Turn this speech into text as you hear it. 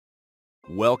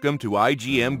Welcome to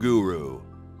igmGuru.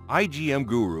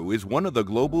 igmGuru is one of the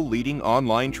global leading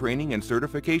online training and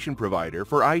certification provider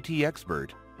for IT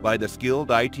expert by the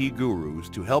skilled IT gurus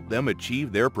to help them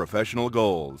achieve their professional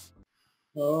goals.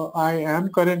 I am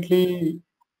currently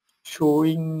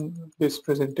showing this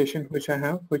presentation which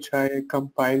I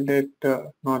compiled it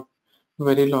not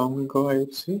very long ago, I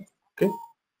would say. Okay.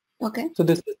 Okay. So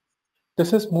this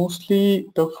is mostly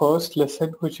the first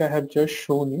lesson which I have just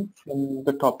shown you from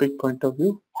the topic point of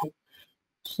view. Okay.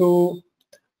 So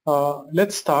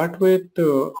let's start with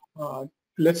trying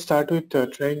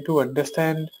to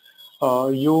understand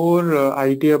your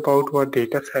idea about what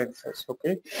data science is.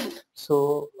 Okay,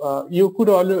 so you could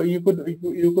always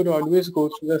go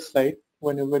through the slide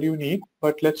whenever you need,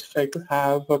 but let's try to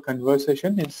have a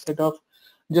conversation instead of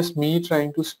just me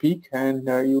trying to speak and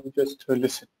you just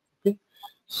listen. Okay,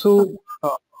 so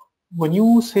when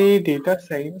you say data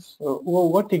science,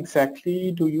 what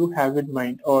exactly do you have in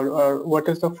mind, or what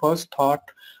is the first thought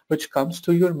which comes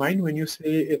to your mind when you say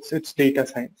it's data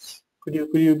science? Could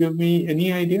you give me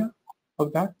any idea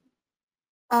of that?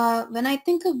 When I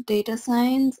think of data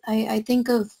science, I think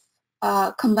of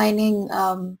combining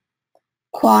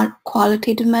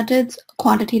quantitative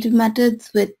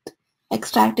methods with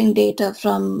extracting data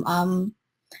from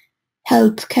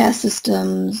healthcare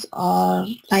systems or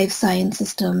life science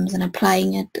systems and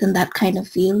applying it in that kind of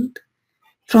field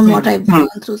from what I've gone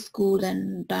through school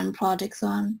and done projects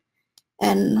on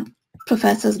and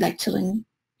professors lecturing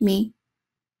me.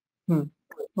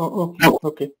 Oh,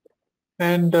 okay.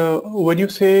 And when you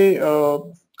say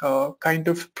kind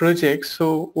of projects,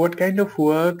 so what kind of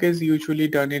work is usually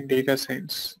done in data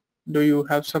science? Do you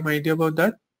have some idea about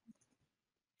that?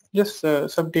 Just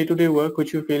some day-to-day work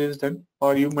which you feel is done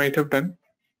or you might have done.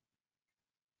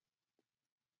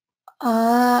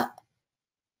 I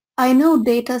know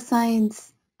data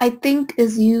science, I think,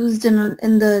 is used in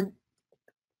the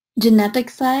genetic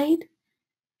side,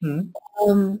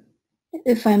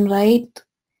 if I'm right.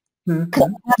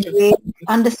 Because I have a vague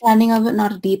understanding of it,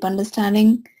 not a deep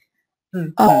understanding.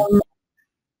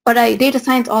 But data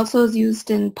science also is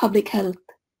used in public health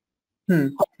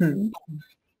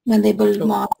when they build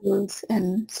models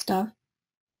and stuff.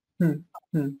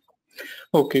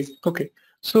 Okay.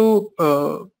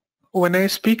 So when I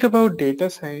speak about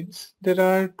data science, there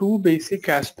are two basic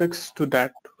aspects to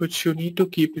that which you need to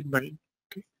keep in mind.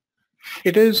 Okay.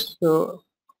 It is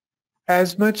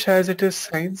as much as it is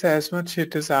science, as much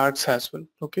it is arts as well.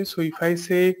 Okay, so if I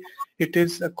say it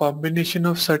is a combination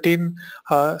of certain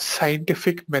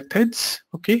scientific methods,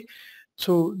 okay,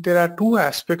 so there are two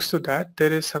aspects to that.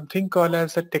 There is something called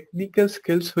as the technical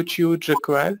skills which you would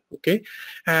require, okay,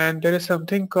 and there is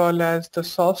something called as the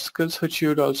soft skills which you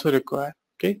would also require,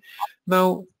 okay.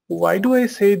 Now, why do I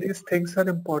say these things are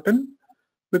important?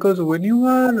 Because when you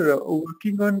are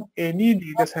working on any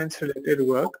data science related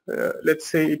work, let's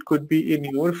say it could be in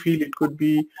your field, it could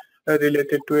be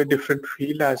related to a different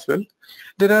field as well.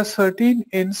 There are certain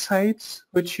insights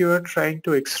which you are trying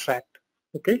to extract,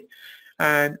 okay?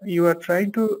 And you are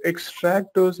trying to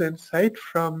extract those insights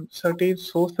from certain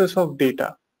sources of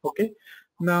data, okay?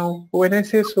 Now, when I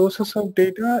say sources of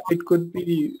data, it could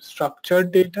be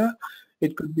structured data,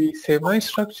 it could be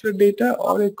semi-structured data,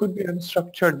 or it could be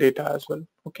unstructured data as well.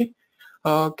 Okay.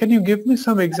 Can you give me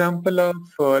some example of,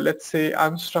 let's say,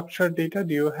 unstructured data?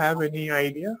 Do you have any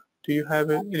idea? Do you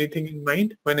have anything in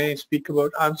mind when I speak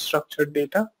about unstructured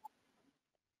data?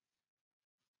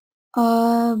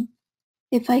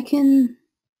 If I can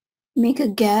make a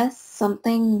guess,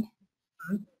 something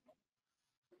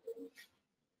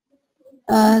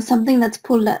that's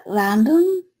pulled at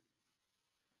random.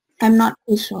 I'm not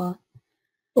too sure.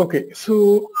 Okay,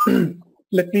 so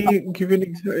let me give you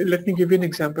an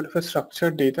example of a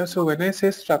structured data. So when I say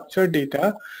structured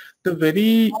data, the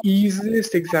very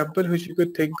easiest example which you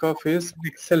could think of is an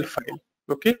Excel file.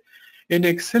 Okay, in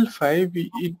Excel file,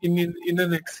 in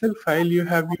an Excel file, you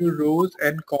have your rows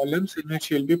and columns in which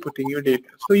you'll be putting your data.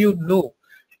 So you know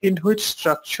in which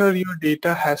structure your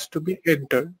data has to be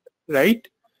entered, right?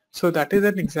 So that is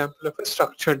an example of a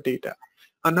structured data.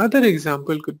 Another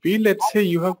example could be, let's say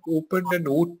you have opened a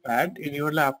notepad in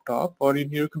your laptop or in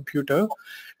your computer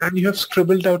and you have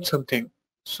scribbled out something.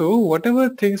 So whatever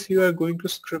things you are going to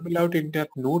scribble out in that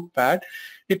notepad,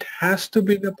 it has to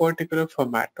be in a particular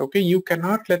format. Okay, you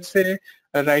cannot, let's say,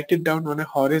 write it down on a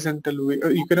horizontal way,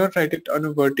 or you cannot write it on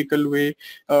a vertical way,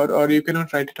 or you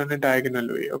cannot write it on a diagonal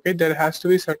way. Okay, there has to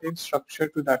be certain structure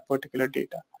to that particular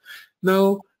data.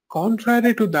 Now,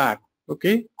 contrary to that,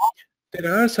 okay,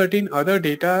 there are certain other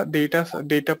data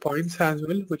points as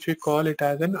well, which we call it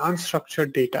as an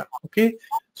unstructured data. Okay,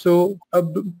 So a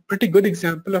pretty good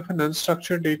example of an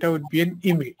unstructured data would be an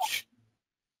image.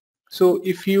 So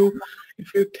if you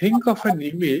think of an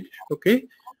image, okay,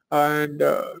 and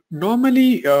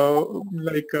normally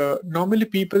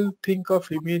people think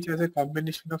of image as a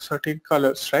combination of certain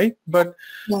colors, right? But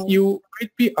Right. you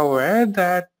might be aware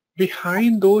that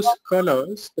behind those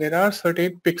colors there are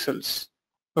certain pixels,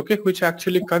 okay, which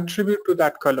actually contribute to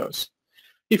that colors.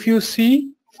 If you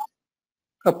see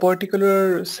a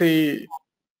particular, say,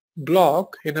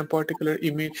 block in a particular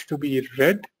image to be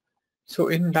red, so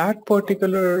in that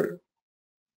particular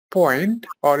point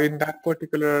or in that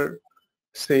particular,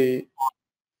 say,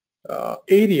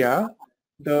 area,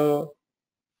 the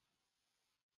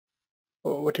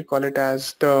what you call it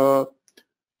as the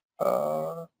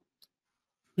uh,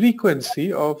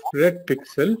 frequency of red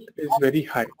pixel is very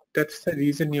high. That's the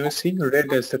reason you're seeing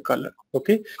red as the color.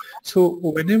 Okay, so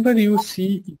whenever you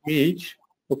see image,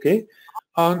 okay,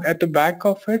 on at the back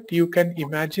of it you can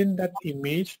imagine that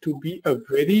image to be a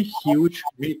very huge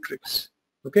matrix.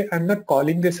 Okay, I'm not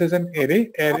calling this as an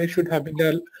array. Array should have been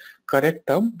the correct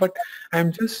term, but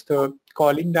I'm just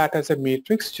calling that as a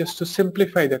matrix just to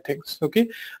simplify the things. Okay,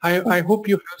 I hope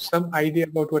you have some idea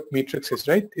about what matrix is,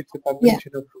 right? It's a Yeah.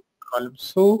 combination of columns.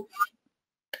 So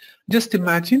just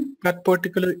imagine that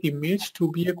particular image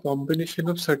to be a combination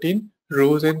of certain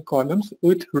rows and columns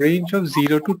with range of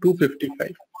 0 to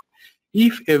 255.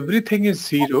 If everything is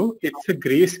 0, it's a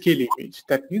grayscale image.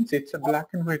 That means it's a black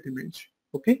and white image.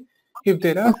 Okay. If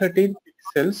there are certain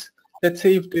pixels, let's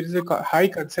say if there is a high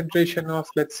concentration of,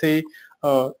 let's say,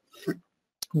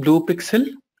 blue pixel,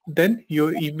 then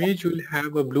your image will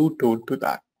have a blue tone to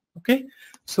that. Okay.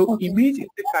 So Okay. image is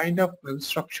a kind of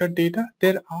unstructured data.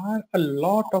 There are a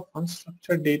lot of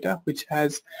unstructured data which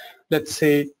has, let's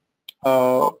say,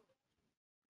 uh,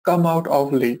 come out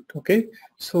of late. Okay,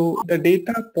 so the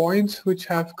data points which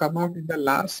have come out in the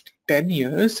last 10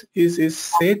 years is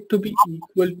said to be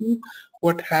equal to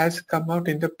what has come out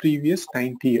in the previous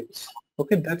 90 years.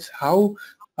 Okay, that's how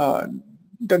uh,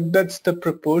 that's the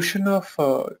proportion of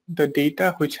the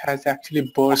data which has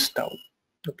actually burst out.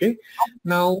 Okay,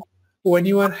 now when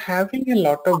you are having a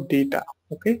lot of data,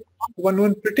 okay,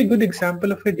 one pretty good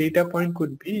example of a data point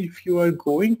could be if you are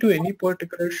going to any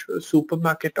particular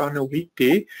supermarket on a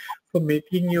weekday for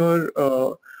making your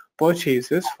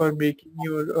purchases, for making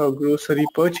your grocery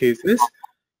purchases,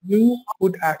 you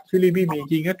would actually be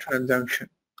making a transaction.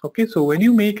 Okay, so when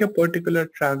you make a particular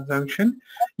transaction,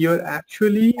 you're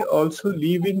actually also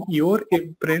leaving your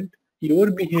imprint,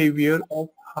 your behavior of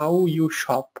how you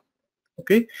shop.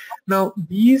 Okay, now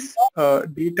these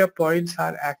data points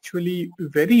are actually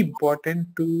very important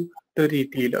to the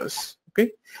retailers.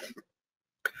 Okay,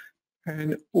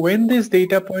 and when these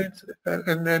data points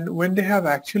and then when they have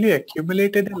actually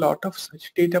accumulated a lot of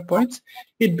such data points,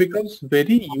 it becomes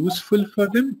very useful for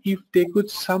them if they could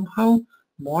somehow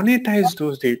monetize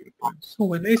those data points. So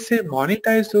when I say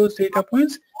monetize those data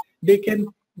points, they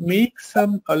can make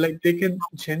some like they can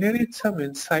generate some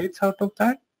insights out of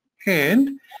that,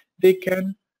 and they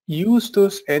can use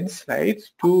those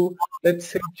insights to, let's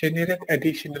say, generate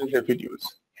additional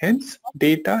revenues. Hence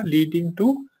data leading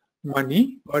to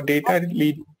money or data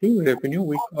leading to revenue,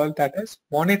 we call that as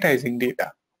monetizing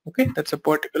data. Okay, that's a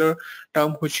particular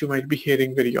term which you might be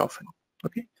hearing very often.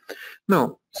 Okay,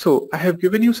 now, so I have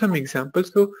given you some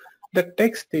examples. So the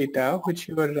text data which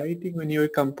you are writing when you are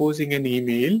composing an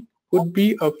email could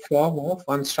be a form of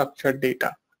unstructured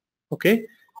data. Okay,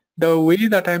 the way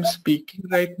that I'm speaking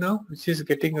right now, which is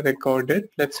getting recorded,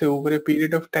 let's say over a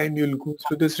period of time you'll go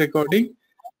through this recording,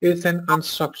 is an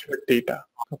unstructured data.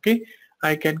 Okay,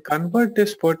 I can convert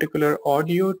this particular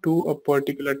audio to a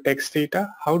particular text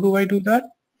data. How do I do that?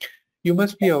 You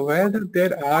must be aware that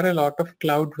there are a lot of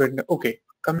cloud vendors. Okay,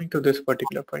 coming to this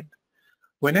particular point.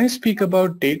 When I speak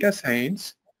about data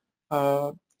science,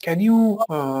 can you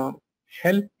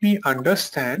help me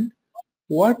understand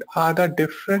what are the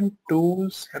different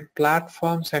tools and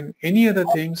platforms and any other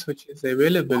things which is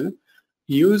available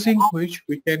using which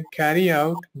we can carry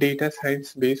out data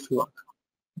science based work?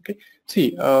 Okay,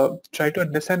 see, try to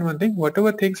understand one thing.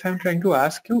 Whatever things I'm trying to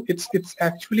ask you, it's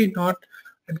actually not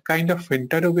a kind of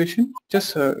interrogation.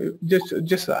 Just have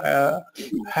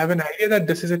an idea that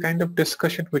this is a kind of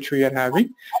discussion which we are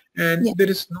having, and Yeah. there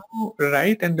is no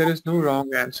right and there is no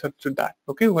wrong answer to that.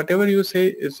 Okay, whatever you say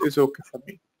is okay for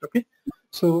me. Okay,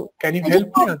 so can you I just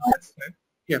help me understand?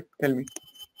 Yeah, tell me.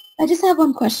 I just have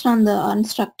one question on the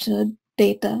unstructured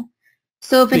data.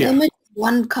 So if an Yeah, image is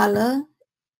one color,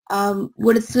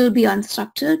 would it still be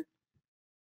unstructured?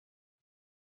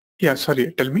 yeah.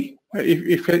 Sorry, tell me.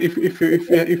 If If,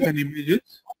 if an image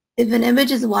is if an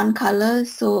image is one color,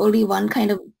 so only one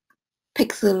kind of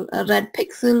pixel, a red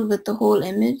pixel with the whole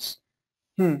image,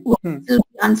 would it still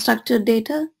be unstructured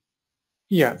data?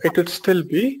 Yeah, it would still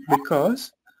be,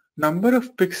 because number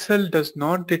of pixel does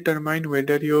not determine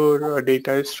whether your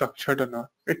data is structured or not.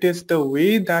 It is the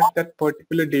way that that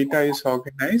particular data is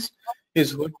organized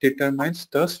is what determines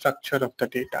the structure of the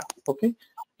data. Okay,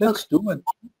 let's do one.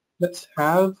 Let's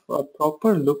have a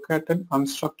proper look at an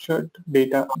unstructured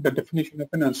data, the definition of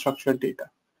an unstructured data.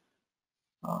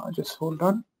 Just hold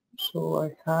on. So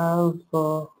I have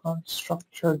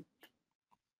unstructured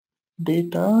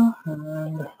data,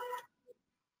 and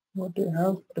what do you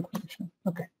have? Definition.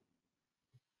 Okay.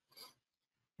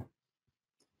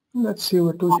 Let's see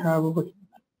what we have over here.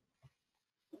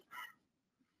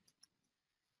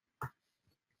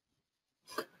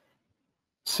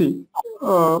 See,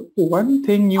 one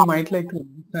thing you might like to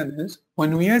understand is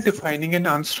when we are defining an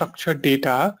unstructured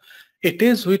data, it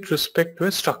is with respect to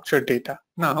a structured data.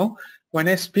 Now, when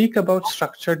I speak about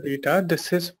structured data,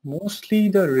 this is mostly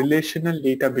the relational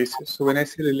databases. So when I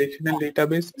say relational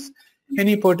databases,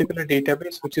 any particular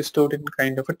database which is stored in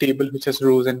kind of a table which has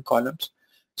rows and columns.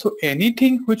 So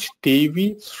anything which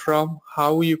deviates from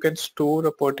how you can store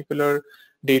a particular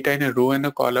data in a row and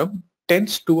a column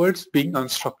tends towards being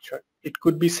unstructured. It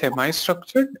could be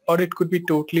semi-structured or it could be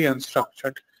totally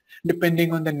unstructured,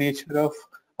 depending on the nature of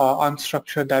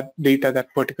unstructured that data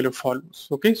that particular follows.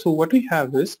 Okay, so what we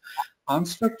have is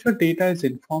unstructured data is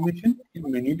information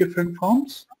in many different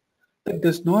forms that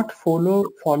does not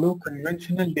follow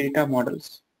conventional data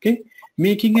models. Okay,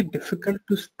 making it difficult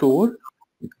to store,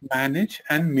 manage,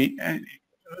 and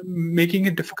making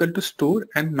it difficult to store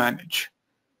and manage.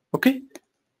 Okay.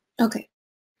 Okay.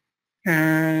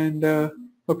 And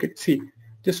okay, see,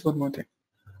 just one more thing.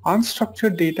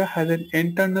 Unstructured data has an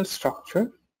internal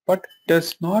structure but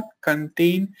does not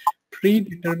contain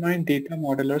predetermined data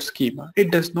model or schema.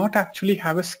 It does not actually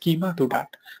have a schema to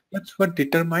that. That's what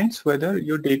determines whether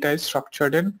your data is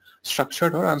structured or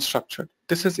unstructured.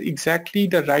 This is exactly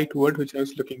the right word which I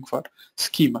was looking for,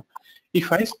 schema.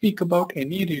 If I speak about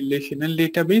any relational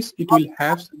database, it will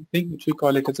have something which we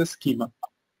call it as a schema.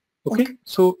 Okay.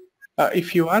 So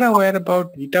if you are aware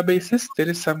about databases, there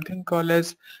is something called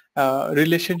as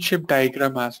relationship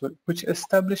diagram as well, which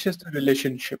establishes the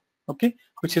relationship, okay,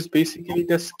 which is basically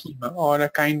the schema or a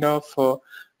kind of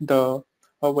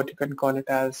what you can call it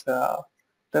as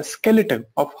the skeleton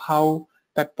of how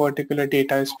that particular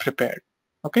data is prepared.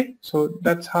 Okay, so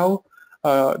that's how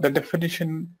the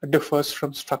definition differs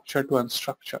from structured to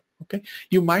unstructured. Okay,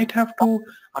 you might have to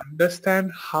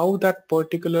understand how that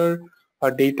particular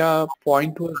data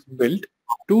point was built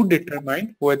to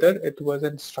determine whether it was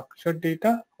a structured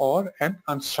data or an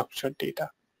unstructured data.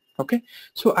 Okay,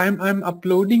 so I'm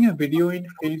uploading a video in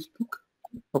Facebook,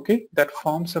 okay, that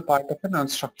forms a part of an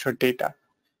unstructured data,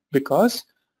 because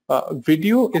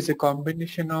video is a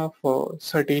combination of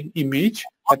certain image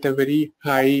at a very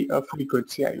high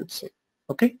frequency, I would say.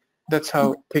 Okay, that's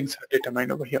how things are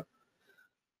determined over here.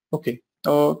 Okay,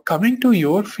 coming to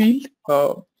your field,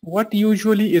 what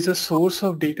usually is a source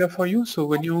of data for you? So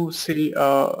when you say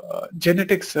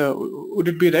genetics, would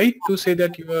it be right to say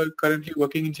that you are currently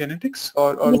working in genetics,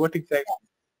 or what exactly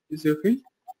is your field?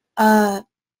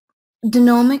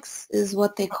 Genomics is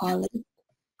what they call it.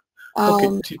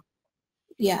 Okay.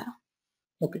 Yeah.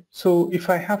 Okay, so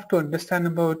if I have to understand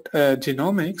about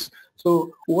genomics,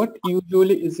 so what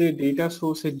usually is a data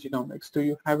source in genomics? Do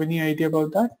you have any idea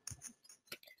about that?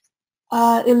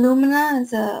 Illumina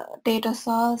is a data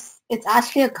source. It's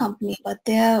actually a company, but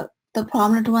they're the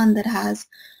prominent one that has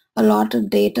a lot of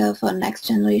data for next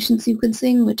generation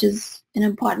sequencing, which is an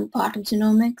important part of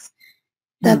genomics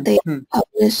that they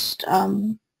published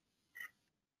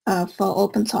for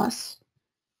open source.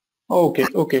 Okay,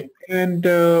 okay. And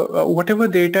whatever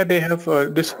data they have,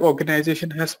 this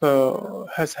organization has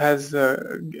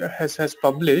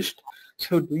published.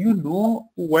 So, do you know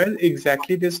where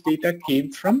exactly this data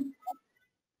came from?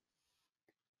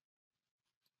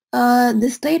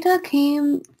 This data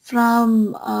came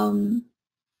from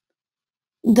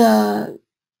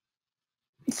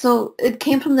so it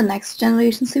came from the next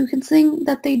generation sequencing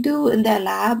that they do in their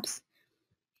labs.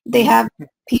 They have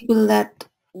people that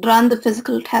run the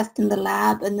physical test in the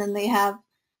lab, and then they have,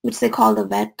 which they call the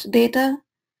wet data,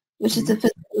 which is the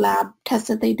physical lab test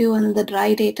that they do, and the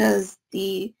dry data is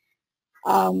the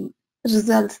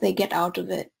results they get out of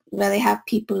it, where they have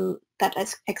people that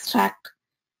extract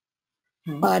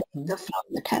data from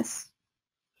the test.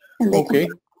 And they Okay.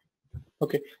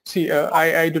 Okay. See,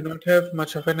 I do not have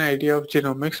much of an idea of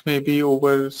genomics. Maybe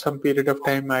over some period of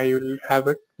time I will have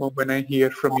it when I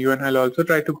hear from you, and I'll also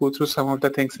try to go through some of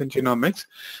the things in genomics.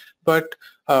 But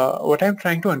what I'm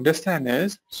trying to understand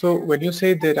is, so when you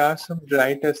say there are some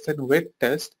dry tests and wet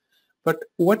tests, but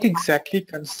what exactly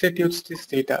constitutes this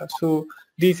data? So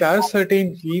these are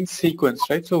certain gene sequence,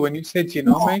 right? So when you say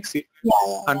genomics, if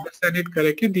I understand it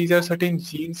correctly, these are certain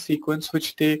gene sequence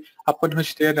which upon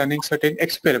which they are running certain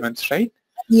experiments, right?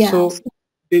 Yeah. So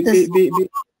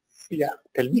yeah,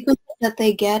 tell me. The sequence that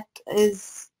they get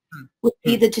would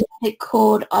be the genetic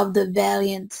code of the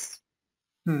variants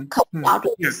coming out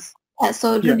of this.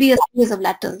 So it would be a series of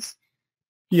letters.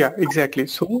 Yeah, exactly.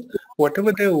 So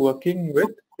whatever they're working with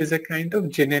is a kind of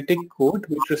genetic code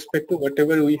with respect to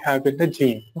whatever we have in the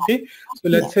gene. Okay. So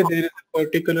let's say there is a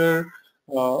particular,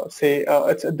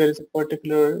 there is a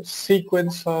particular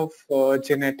sequence of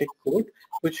genetic code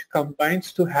which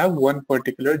combines to have one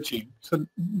particular gene. So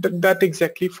that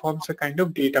exactly forms a kind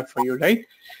of data for you, right?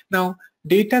 Now,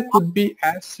 data could be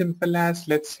as simple as,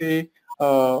 let's say,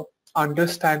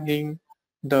 understanding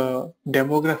the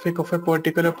demographic of a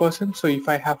particular person. So if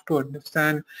I have to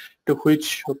understand to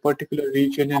which particular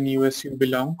region in US you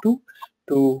belong to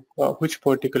which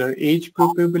particular age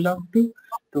group you belong to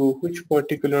which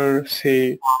particular,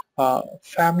 say,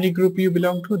 family group you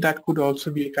belong to, that could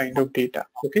also be a kind of data.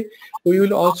 Okay, we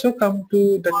will also come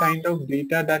to the kind of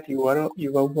data that you are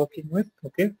working with.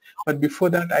 Okay, but before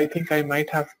that, I think I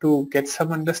might have to get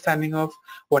some understanding of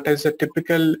what is a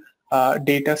typical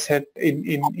data set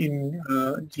in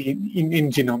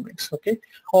genomics, okay?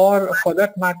 Or for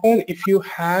that matter, if you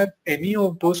have any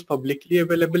of those publicly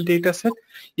available data set,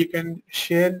 you can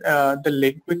share the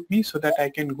link with me so that I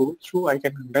can go through, I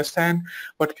can understand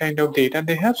what kind of data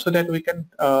they have, so that we can,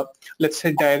 let's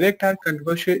say, direct our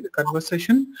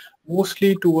conversation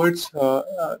mostly towards the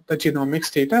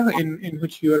genomics data in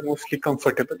which you are mostly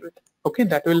comfortable with. Okay,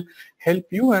 that will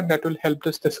help you and that will help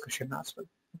this discussion as well.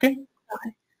 Okay.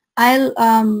 I'll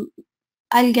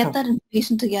get that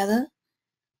information together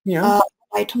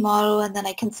by tomorrow, and then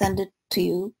I can send it to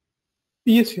you.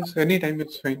 Yes, anytime,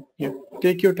 it's fine. Yeah,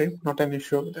 take your time, not an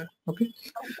issue over there. Okay.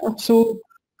 So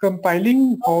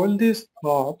compiling all these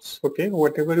thoughts, okay,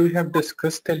 whatever we have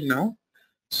discussed till now.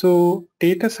 So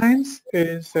data science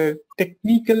is a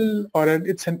technical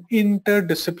it's an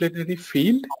interdisciplinary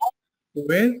field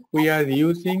where we are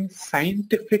using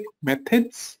scientific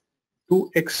methods to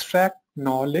extract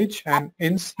knowledge and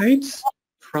insights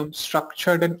from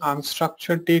structured and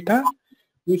unstructured data,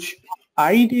 which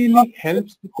ideally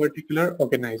helps a particular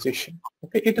organization.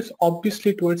 Okay, it is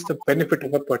obviously towards the benefit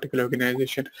of a particular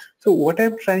organization. So what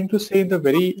I'm trying to say in the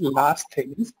very last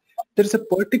thing is there is a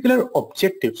particular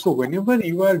objective. So whenever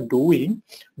you are doing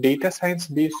data science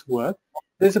based work,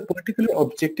 there's a particular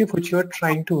objective which you are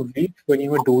trying to reach when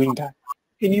you are doing that.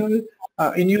 In your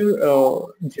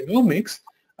genomics,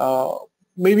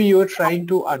 maybe you are trying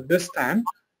to understand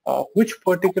which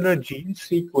particular gene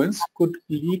sequence could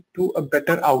lead to a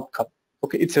better outcome.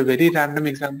 Okay, it's a very random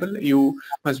example. You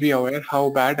must be aware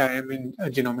how bad I am in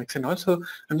genomics and all. So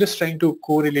I'm just trying to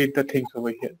correlate the things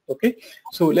over here. Okay,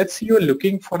 so let's say you're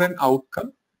looking for an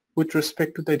outcome with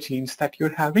respect to the genes that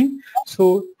you're having.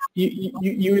 So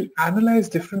you will analyze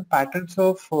different patterns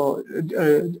of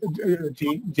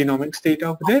genomics data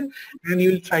over there, and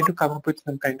you will try to come up with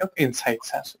some kind of insights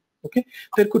as well. Okay,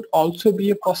 there could also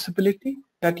be a possibility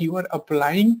that you are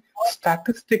applying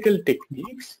statistical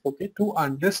techniques, okay, to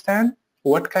understand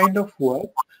what kind of work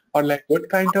or like what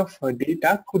kind of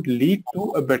data could lead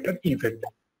to a better event.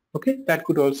 Okay, that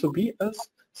could also be a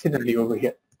scenario over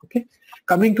here. Okay,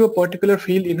 coming to a particular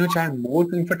field in which I am more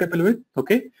comfortable with.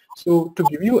 Okay, so to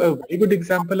give you a very good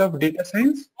example of data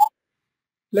science,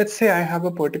 let's say I have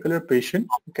a particular patient.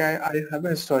 Okay, I have a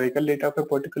historical data of a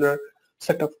particular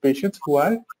set of patients who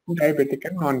are diabetic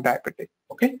and non-diabetic.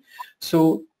 Okay,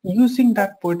 so using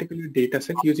that particular data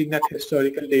set, using that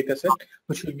historical data set,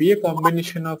 which will be a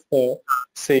combination of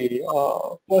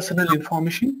personal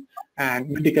information and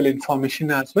medical information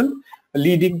as well,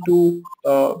 leading to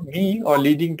me or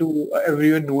leading to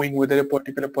everyone knowing whether a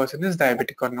particular person is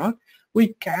diabetic or not, we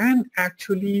can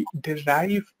actually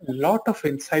derive a lot of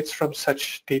insights from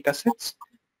such data sets.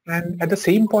 And at the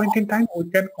same point in time, we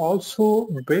can also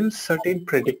build certain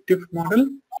predictive model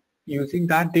using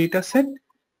that data set,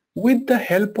 with the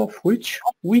help of which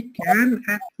we can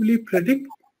actually predict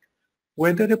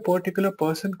whether a particular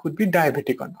person could be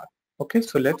diabetic or not. Okay,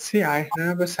 so let's say I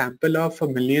have a sample of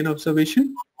 1 million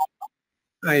observation.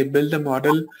 I build a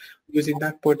model using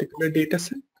that particular data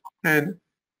set, and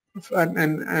at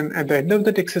the end of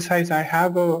that exercise, I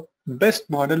have a best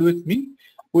model with me,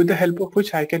 with the help of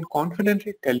which I can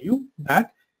confidently tell you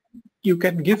that you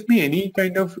can give me any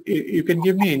kind of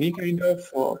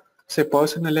say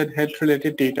personal and health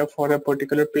related data for a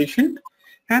particular patient,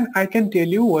 and I can tell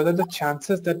you what are the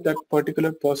chances that that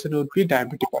particular person would be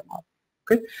diabetic or not.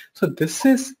 Okay, so this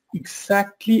is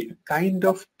exactly a kind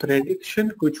of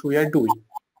prediction which we are doing.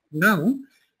 Now,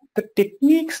 the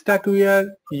techniques that we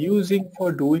are using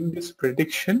for doing this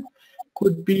prediction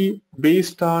could be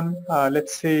based on,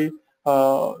 let's say,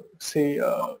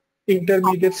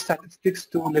 intermediate statistics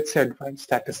to, let's say, advanced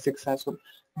statistics as well.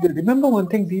 Remember one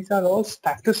thing, these are all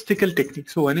statistical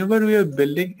techniques. So whenever we are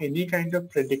building any kind of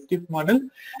predictive model,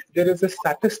 there is a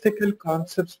statistical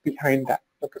concepts behind that.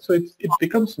 Okay, so it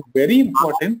becomes very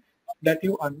important that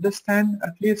you understand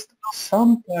at least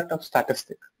some part of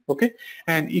statistics. Okay,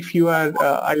 and if you are,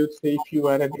 I would say, if you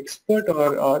are an expert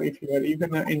or if you are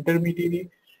even an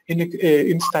intermediary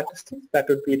in statistics, that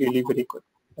would be really very good.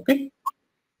 Okay.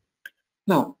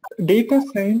 Now, data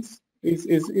science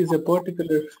is a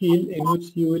particular field in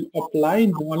which you will apply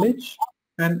knowledge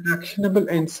and actionable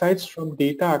insights from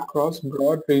data across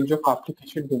broad range of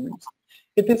application domains.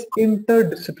 It is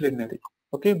interdisciplinary.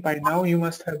 Okay, by now you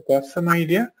must have got some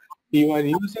idea. You are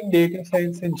using data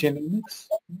science in genomics.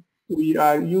 We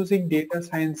are using data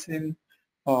science in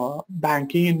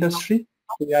banking industry.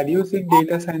 We are using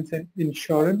data science in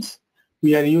insurance.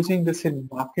 We are using this in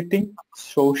marketing,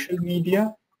 social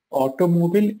media,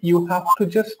 automobile. You have to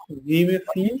just name a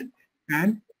field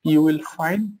and you will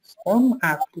find some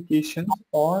applications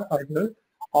or other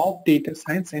of data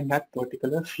science in that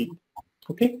particular field.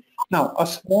 Okay. Now, a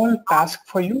small task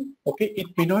for you. Okay, it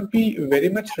may not be very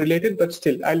much related, but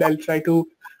still, I'll try to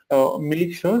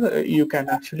make sure that you can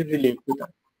actually relate with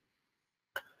that.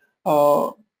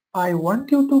 I want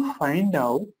you to find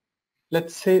out,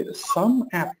 let's say, some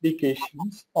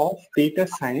applications of data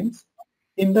science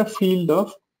in the field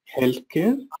of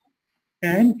healthcare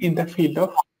and in the field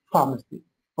of pharmacy.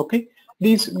 Okay,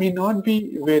 these may not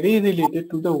be very related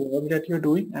to the work that you're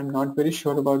doing. I'm not very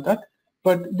sure about that,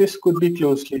 but this could be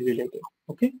closely related.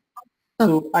 Okay,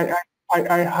 so I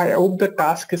hope the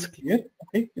task is clear.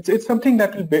 Okay, it's something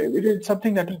that will it's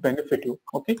something that will benefit you.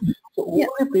 Okay, so over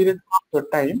a period of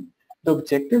time, the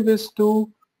objective is to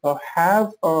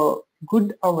have a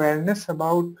good awareness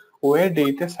about where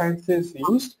data science is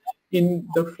used in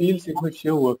the fields in which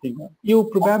you're working on. You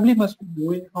probably must be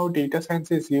knowing how data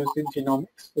science is used in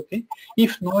genomics. Okay,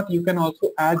 if not, you can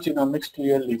also add genomics to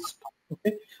your list.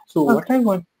 Okay, so what I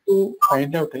want to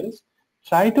find out is,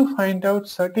 try to find out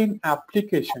certain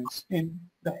applications in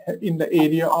the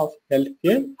area of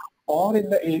healthcare or in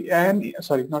the and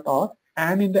sorry, not or,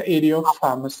 and in the area of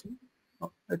pharmacy.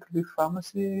 It will be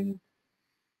pharmacy,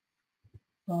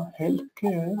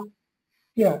 healthcare.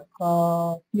 Yeah,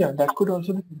 that could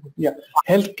also be. Yeah,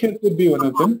 healthcare could be one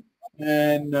of them,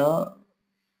 and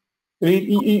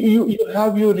you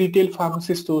have your retail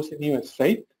pharmacy stores in US,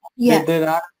 right? Yeah. There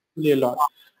are really a lot,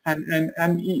 and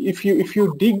if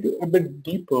you dig a bit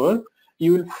deeper,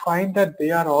 you will find that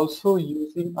they are also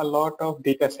using a lot of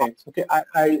data science. Okay,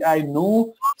 I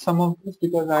know some of this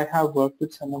because I have worked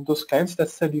with some of those clients.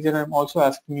 That's the reason I'm also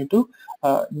asking you to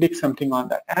dig something on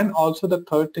that. And also the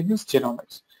third thing is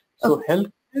genomics. So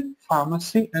healthcare,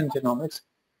 pharmacy, and genomics.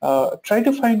 Try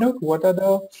to find out what are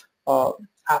the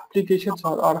applications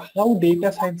or how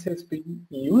data science is being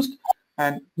used,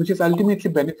 and which is ultimately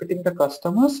benefiting the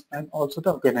customers and also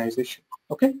the organization.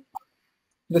 Okay,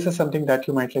 this is something that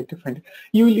you might like to find.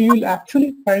 You will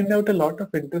actually find out a lot of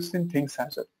interesting things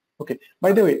as well. Okay,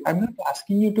 by the way, I'm not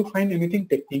asking you to find anything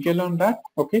technical on that.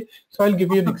 Okay, so I'll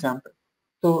give you an example.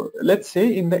 So let's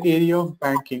say in the area of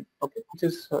banking, okay, which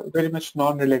is very much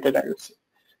non-related, I would say.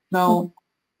 Now,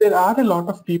 there are a lot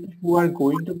of people who are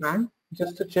going to bank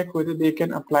just to check whether they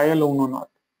can apply a loan or not.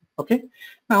 Okay.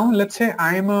 Now, let's say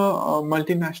I am a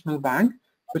multinational bank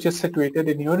which is situated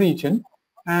in your region,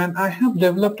 and I have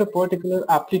developed a particular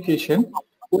application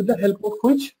with the help of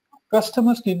which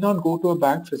customers need not go to a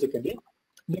bank physically.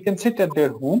 They can sit at their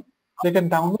home. They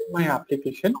can download my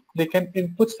application. They can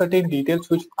input certain details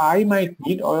which I might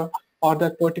need or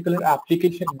that particular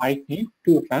application might need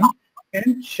to run,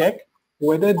 and check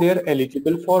whether they're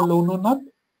eligible for loan or not.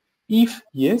 If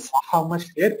yes, how much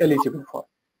they're eligible for.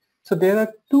 So there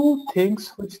are two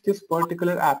things which this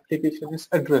particular application is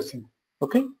addressing.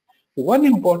 Okay. One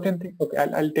important thing, okay,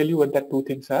 I'll tell you what that two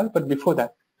things are, but before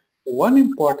that, one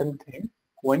important thing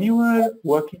when you are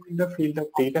working in the field of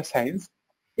data science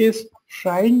is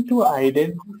trying to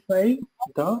identify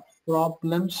the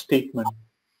problem statement.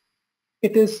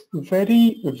 It is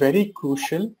very, very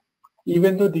crucial,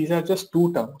 even though these are just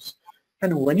two terms.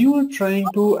 And when you are trying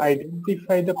to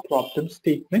identify the problem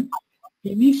statement,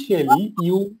 initially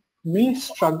you may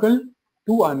struggle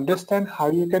to understand how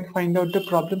you can find out the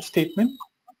problem statement.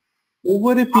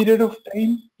 Over a period of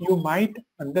time, you might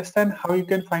understand how you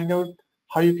can find out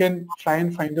how you can try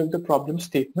and find out the problem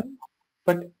statement,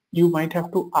 but you might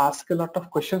have to ask a lot of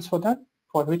questions for that,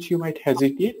 for which you might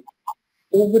hesitate.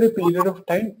 Over a period of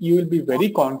time, you will be very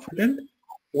confident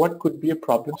what could be a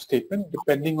problem statement,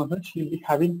 depending on which you'll be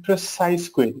having precise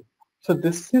query. So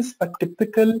this is a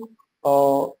typical,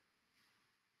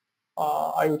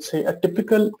 I would say, a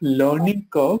typical learning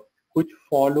curve which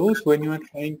follows when you are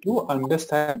trying to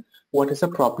understand what is a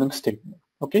problem statement.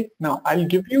 Okay. Now I'll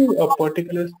give you a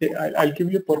particular I'll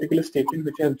give you a particular statement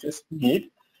which I've just made.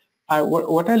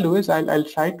 What I'll do is I'll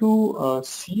try to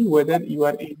see whether you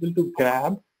are able to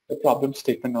grab the problem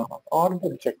statement or not, or the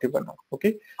objective or not.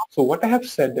 Okay. So what I have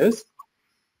said is,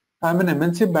 I'm an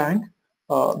MNC bank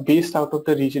based out of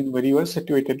the region where you are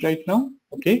situated right now.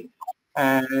 Okay.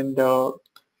 And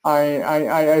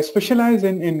I specialize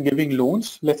in giving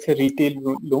loans, let's say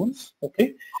retail loans.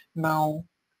 Okay. Now,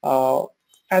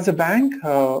 as a bank,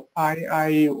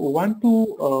 I want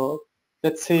to,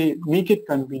 let's say, make it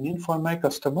convenient for my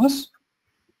customers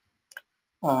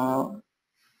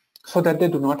so that they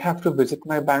do not have to visit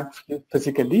my bank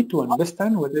physically to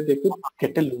understand whether they could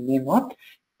get a loan or not.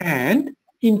 And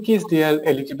in case they are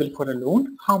eligible for a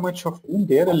loan, how much of loan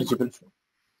they are eligible for.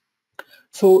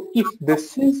 So if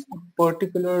this is a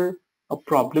particular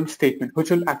problem statement,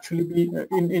 which will actually be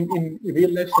in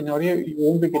real life scenario, you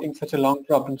won't be getting such a long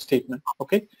problem statement.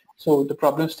 Okay, so the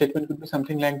problem statement could be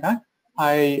something like that.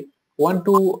 I want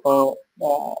to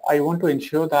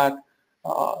ensure that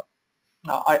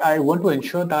I want to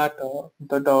ensure that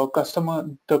the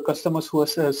customers who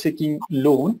are seeking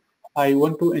loan, I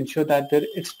want to ensure that their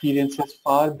experience is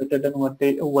far better than what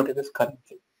it is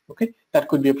currently. Okay, that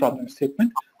could be a problem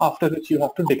statement, after which you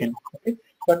have to dig in. Okay,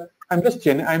 but I'm just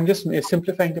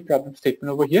simplifying the problem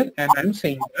statement over here, and I'm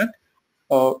saying that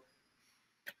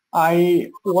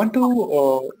I want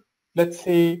to let's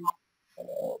say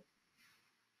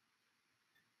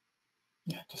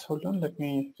yeah, just hold on, let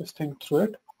me just think through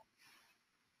it.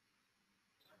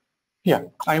 Yeah,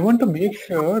 I want to make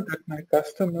sure that my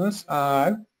customers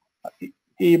are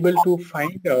able to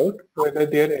find out whether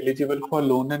they are eligible for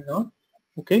loan or not,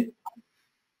 okay,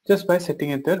 just by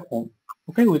sitting at their home,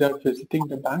 okay, without visiting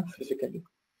the bank physically.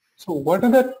 So what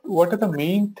are the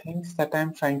main things that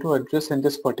I'm trying to address in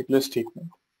this particular statement?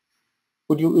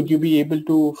 Would you be able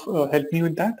to help me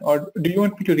with that, or do you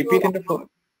want me to repeat in the phone?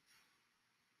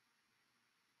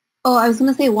 Oh, I was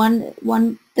going to say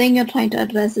one thing you're trying to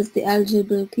address is the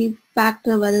eligibility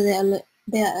factor, whether they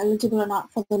are eligible or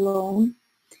not for the loan,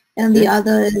 and the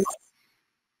other is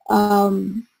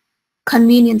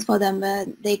convenience for them, where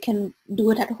they can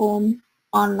do it at home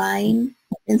online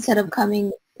instead of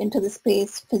coming into the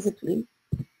space physically.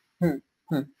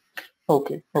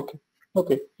 Okay.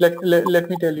 Let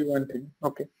me tell you one thing.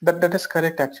 Okay, that is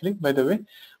correct actually, by the way.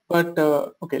 But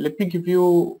okay, let me give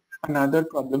you another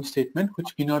problem statement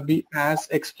which may not be as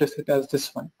explicit as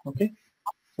this one. Okay,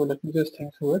 so let me just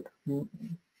think through it.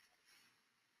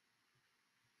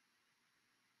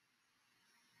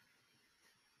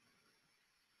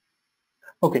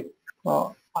 Okay,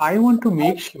 I want to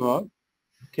make sure,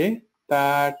 okay,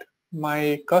 that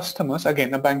my customers,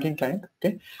 again a banking client,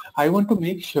 okay, I want to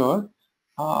make sure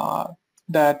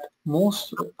that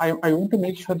I want to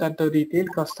make sure that the retail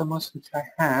customers which I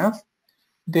have,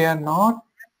 they are not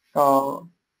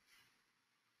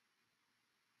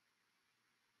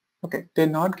okay, they're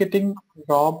not getting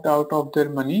robbed out of their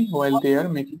money while they are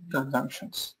making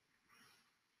transactions.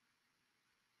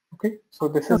 Okay, so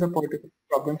this is a particular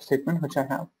problem statement which I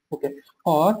have. Okay,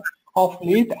 or of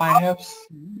late I have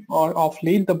seen, or of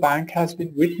late the bank has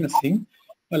been witnessing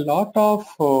a lot of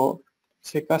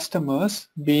say customers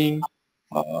being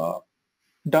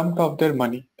dumped of their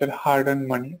money, their hard-earned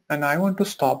money, and I want to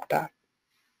stop that.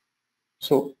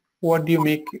 So what do you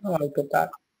make out of that?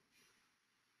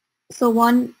 So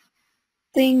one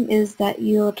thing is that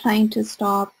you're trying to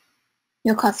stop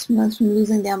your customers from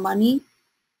losing their money.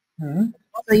 Mm-hmm.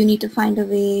 So you need to find a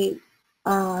way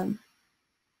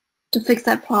to fix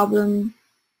that problem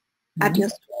at your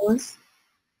stores.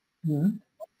 Mm-hmm.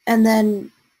 And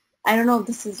then I don't know if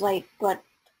this is right, but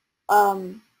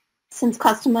since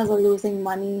customers are losing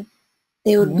money,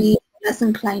 they would be less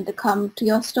inclined to come to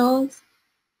your stores.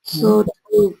 So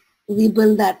to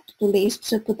rebuild that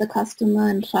relationship with the customer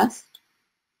and trust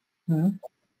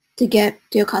to get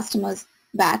your customers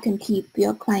back and keep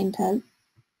your clientele.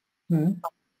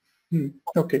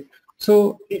 Okay,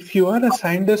 so if you are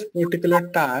assigned this particular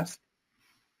task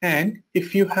and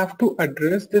if you have to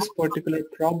address this particular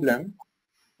problem,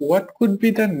 what could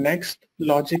be the next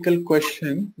logical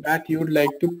question that you would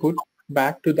like to put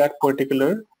back to that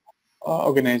particular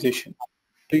organization?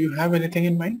 Do you have anything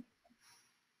in mind?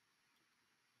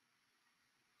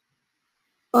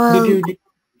 Did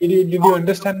Well, you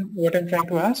understand what I'm trying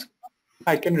to ask?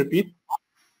 I can repeat.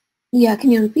 yeah,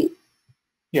 can you repeat?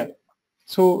 Yeah.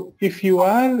 So if you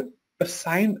are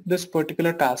assigned this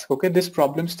particular task, okay, this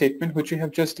problem statement which we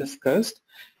have just discussed,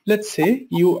 let's say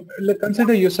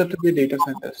consider yourself to be a data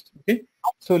scientist, okay?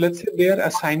 So let's say they are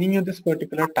assigning you this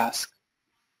particular task,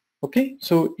 okay?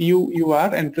 So you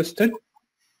are interested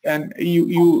and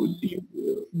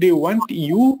they want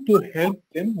you to help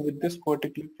them with this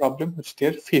particular problem which they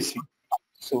are facing.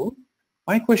 So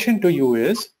my question to you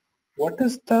is, what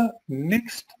is the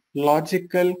next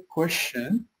logical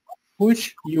question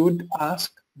which you would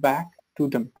ask back to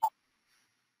them?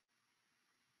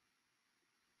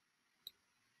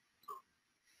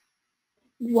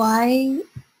 Why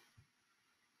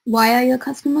why are your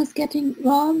customers getting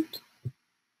robbed?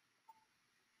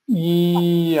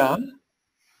 Yeah,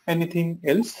 anything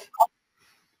else?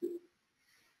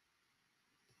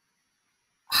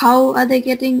 How are they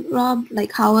getting robbed?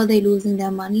 Like, how are they losing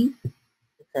their money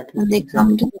Exactly, when they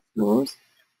come exactly. to the stores?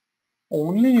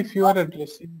 Only if you are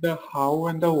addressing the how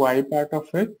and the why part of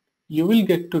it, you will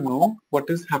get to know what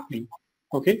is happening.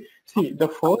 Okay. See, the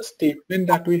first statement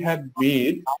that we had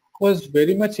made was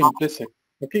very much implicit.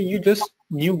 Okay. You just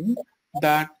knew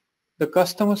that the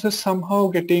customers are somehow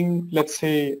getting, let's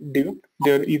say, duped.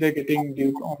 They're either getting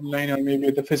duped online or maybe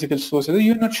at the physical sources.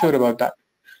 You're not sure about that.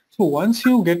 So once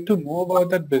you get to know about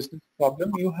that business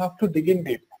problem, you have to dig in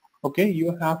deep. Okay.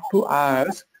 You have to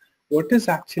ask what is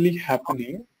actually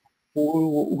happening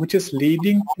which is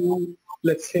leading to,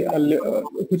 let's say,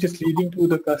 which is leading to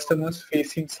the customers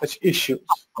facing such issues.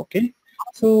 Okay,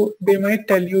 so they might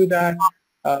tell you that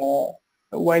uh,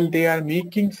 while they are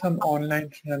making some online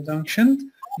transactions,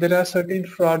 there are certain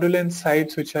fraudulent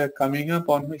sites which are coming up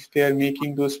on which they are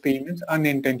making those payments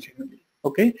unintentionally.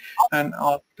 Okay, and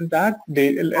after that,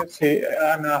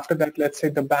 after that, let's say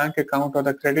the bank account or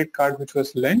the credit card which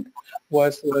was lent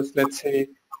was let's say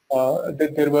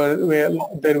there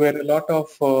were a lot of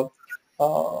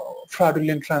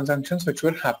fraudulent transactions which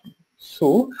were happening.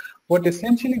 So what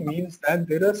essentially means that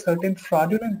there are certain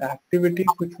fraudulent activities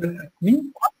which were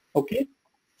happening. Okay.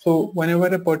 So whenever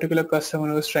a particular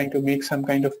customer was trying to make some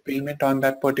kind of payment on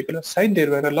that particular site, there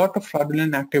were a lot of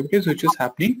fraudulent activities which was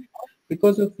happening,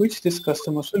 because of which these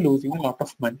customers were losing a lot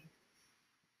of money.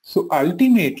 So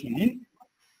ultimately,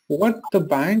 what the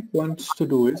bank wants to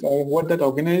do is, or what that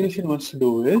organization wants to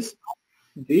do is,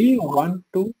 they want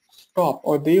to stop,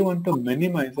 or they want to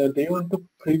minimize, or they want to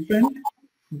prevent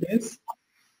this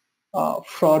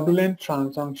fraudulent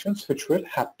transactions which were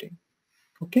happening.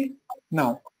 Okay.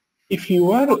 Now, if you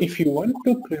want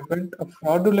to prevent a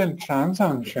fraudulent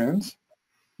transactions,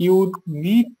 you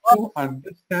need to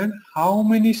understand how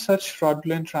many such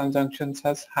fraudulent transactions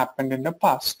has happened in the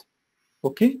past.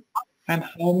 Okay, and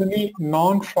how many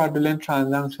non-fraudulent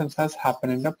transactions has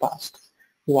happened in the past.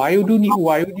 Why would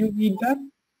you need that?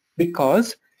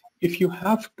 Because if you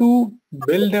have to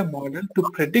build a model to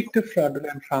predict a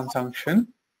fraudulent transaction,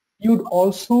 you'd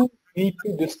also need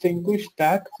to distinguish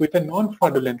that with a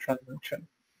non-fraudulent transaction.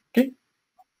 Okay,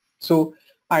 so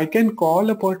I can call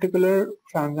a particular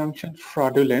transaction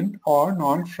fraudulent or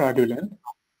non-fraudulent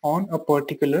on a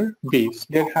particular base.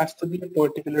 There has to be a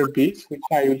particular base which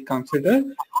I will consider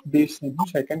based on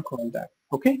which I can call that.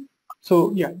 Okay.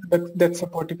 So yeah, that's a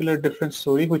particular different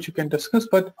story which you can discuss.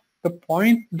 But the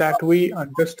point that we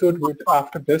understood with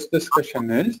after this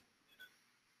discussion is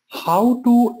how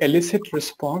to elicit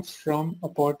response from a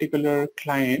particular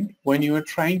client when you are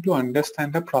trying to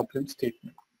understand the problem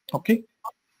statement. Okay.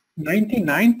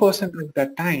 99% of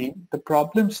the time, the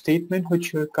problem statement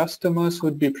which your customers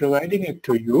would be providing it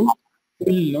to you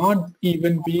will not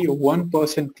even be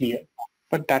 1% clear.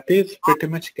 But that is pretty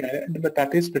much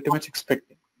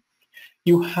expected.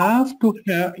 You have to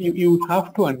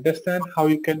understand how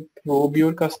you can probe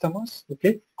your customers.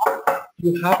 Okay,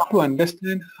 you have to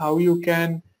understand how you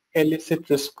can elicit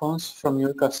response from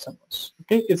your customers.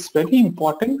 Okay, it's very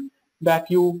important that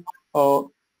you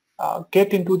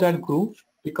get into that groove,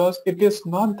 because it is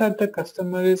not that the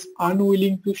customer is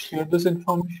unwilling to share this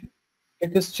information.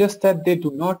 It is just that they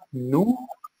do not know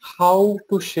how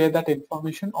to share that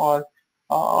information, or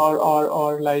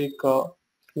like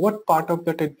what part of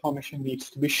that information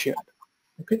needs to be shared.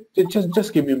 Okay,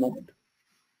 just give me a moment.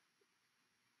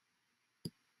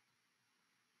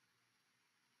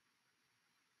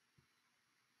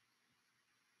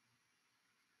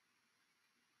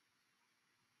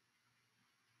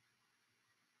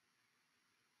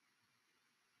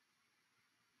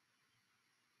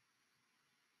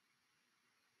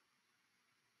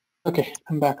 Okay,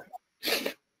 I'm back.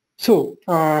 So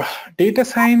data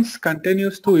science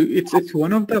continues to, it's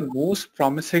one of the most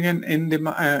promising and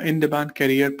in-demand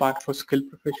career path for skilled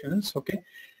professionals. Okay,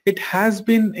 it has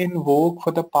been in vogue for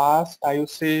the past, I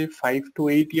would say, 5 to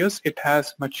 8 years. It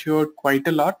has matured quite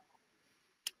a lot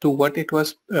to what it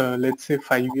was, let's say,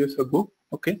 5 years ago.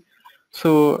 Okay,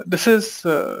 so this is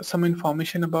some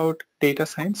information about data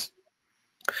science.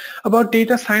 About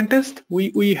data scientists,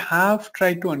 we have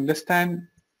tried to understand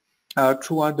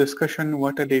through our discussion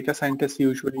what a data scientist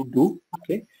usually do.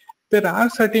 Okay, there are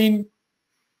certain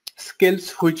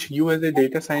skills which you as a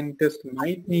data scientist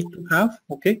might need to have.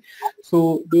 Okay,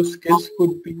 so those skills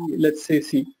could be, let's say,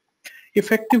 see,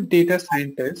 effective data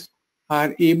scientists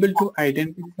are able to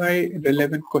identify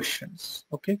relevant questions.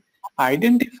 Okay,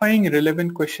 identifying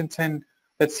relevant questions and,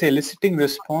 let's say, eliciting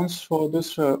response for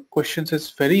those questions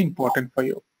is very important for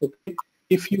you. Okay,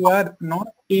 if you are not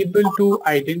able to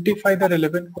identify the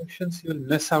relevant questions, you'll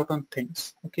miss out on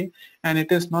things. Okay, and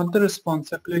it is not the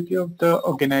responsibility of the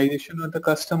organization or the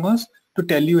customers to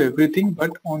tell you everything,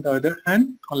 but on the other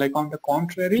hand, or like on the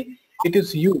contrary, it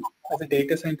is you as a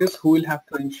data scientist who will have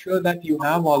to ensure that you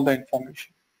have all the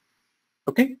information.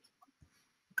 Okay,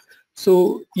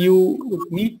 so you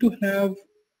would need to have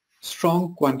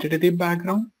strong quantitative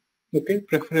background, okay,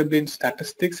 preferably in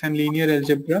statistics and linear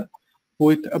algebra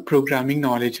with a programming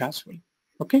knowledge as well.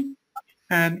 Okay,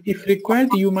 and if required,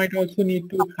 you might also need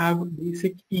to have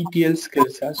basic ETL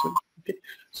skills as well. Okay,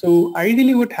 so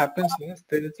ideally what happens is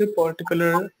there is a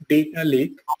particular data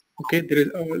lake. Okay, there is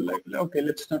okay,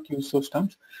 let's not use those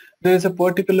terms. There is a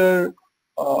particular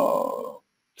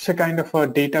it's a kind of a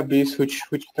database which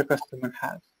the customer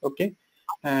has. Okay,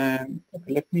 and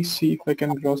okay, let me see if I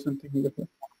can draw something over here.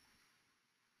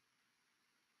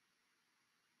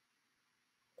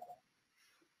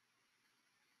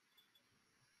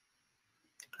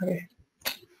 Okay.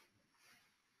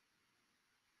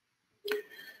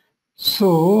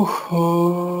 So,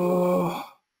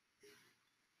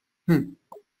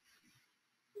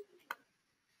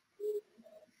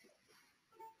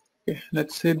 okay,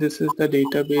 let's say this is the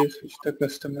database which the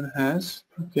customer has.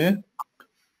 Okay.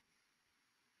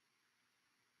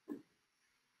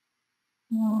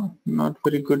 Not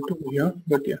very good to hear,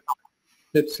 but yeah.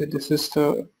 Let's say this is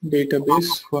the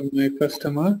database for my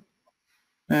customer,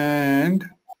 and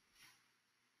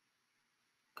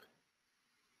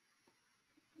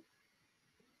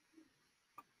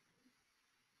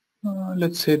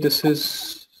let's say this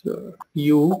is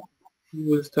you,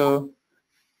 who is the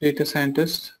data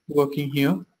scientist working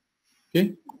here.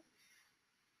 Okay,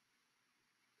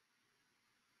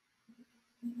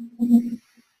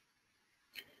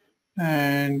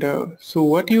 and so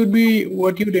what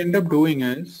you'd end up doing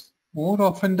is, more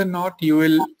often than not, you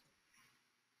will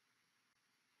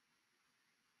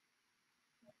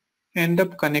end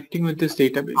up connecting with this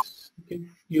database. Okay,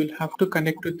 you'll have to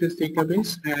connect with this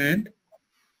database, and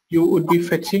you would be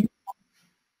fetching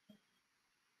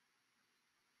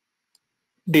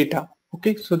data.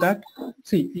 Okay, so that,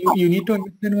 see, you need to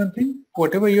understand one thing: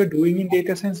 whatever you're doing in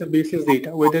data science, the base is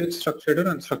data, whether it's structured or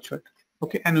unstructured.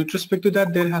 Okay, and with respect to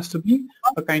that, there has to be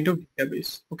a kind of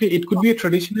database. Okay, it could be a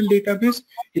traditional database,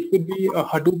 it could be a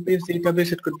Hadoop based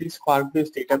database, it could be Spark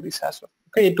based database as well.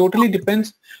 Okay, it totally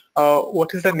depends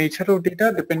what is the nature of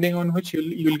data, depending on which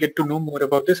you'll get to know more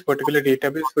about this particular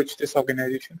database which this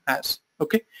organization has.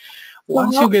 Okay,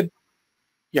 once you get,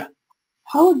 yeah.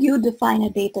 How would you define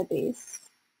a database?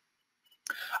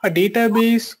 A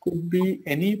database could be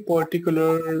any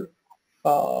particular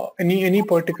any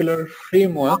particular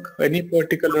framework, any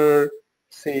particular,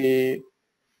 say,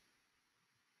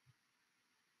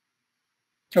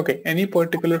 okay, any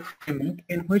particular framework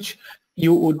in which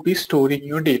you would be storing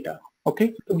your data.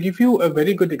 Okay, to give you a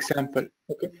very good example.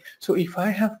 Okay, so if I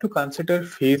have to consider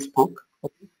Facebook,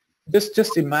 okay,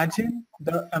 just imagine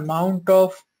the amount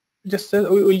of,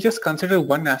 we'll just consider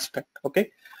one aspect. Okay,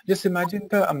 just imagine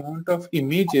the amount of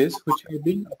images which are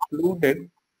being uploaded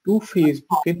to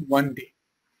Facebook in one day.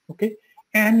 Okay,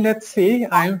 and let's say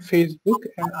I am Facebook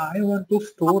and I want to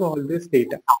store all this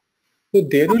data. So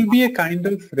there will be a kind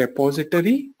of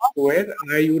repository where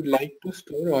I would like to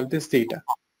store all this data.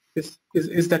 Is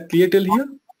that clear till here?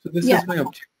 So this Yeah. is my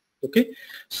objective. Okay,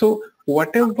 so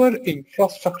whatever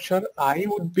infrastructure I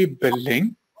would be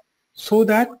building so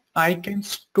that I can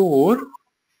store,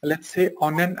 let's say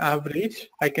on an average,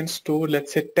 I can store,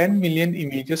 let's say 10 million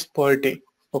images per day.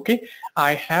 Okay,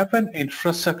 I have an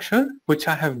infrastructure which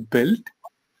I have built.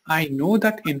 I know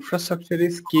that infrastructure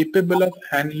is capable of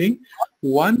handling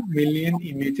 1 million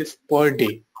images per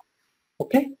day.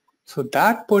 Okay, so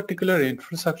that particular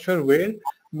infrastructure where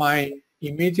my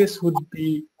images would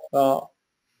be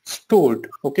stored.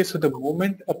 Okay, so the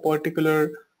moment a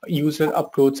particular user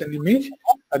uploads an image,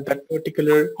 that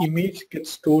particular image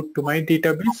gets stored to my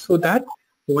database, so that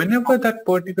whenever that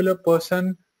particular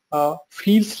person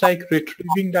feels like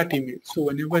retrieving that image, so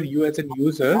whenever you as a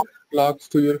user logs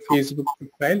to your Facebook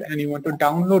profile and you want to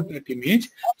download that image,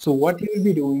 so what you will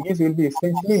be doing is you will be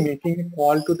essentially making a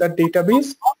call to that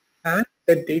database, and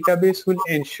the database will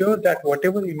ensure that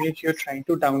whatever image you're trying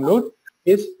to download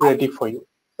is ready for you.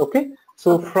 Okay,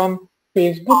 so from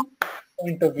Facebook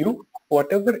point of view,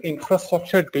 whatever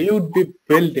infrastructure they would be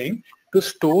building to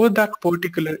store that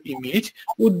particular image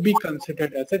would be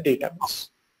considered as a database.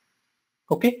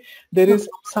 Okay, there is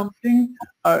something,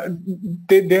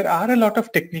 there are a lot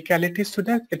of technicalities to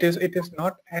that. It is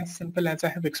not as simple as I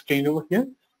have explained over here,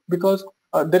 because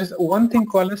there is one thing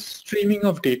called as streaming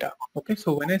of data. Okay,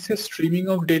 so when I say streaming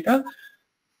of data,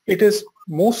 it is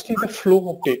mostly the flow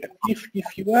of data. If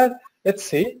you are, let's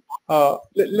say,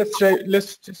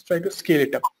 let's just try to scale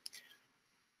it up.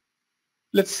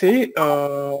 Let's say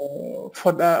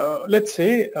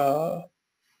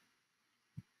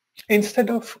instead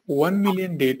of 1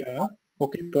 million data,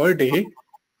 okay, per day,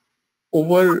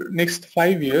 over next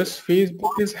 5 years,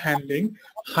 Facebook is handling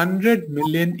 100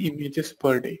 million images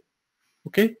per day.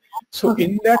 Okay, so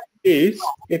in that case,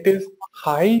 it is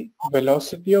high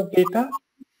velocity of data,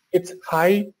 it's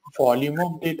high volume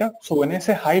of data. So when I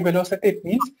say high velocity, it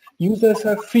means users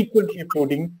are frequently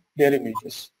uploading their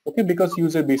images, okay, because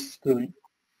user base is growing.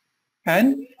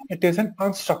 And it is an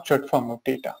unstructured form of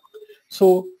data.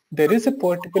 So there is a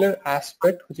particular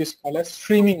aspect which is called as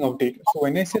streaming of data. So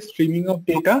when I say streaming of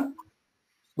data,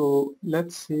 so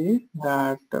let's say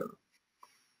that,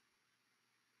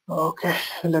 okay,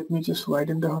 let me just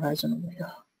widen the horizon over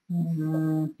here.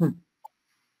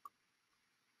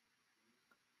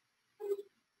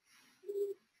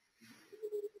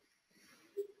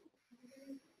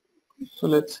 So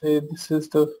let's say this is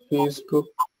the Facebook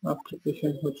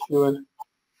application which you are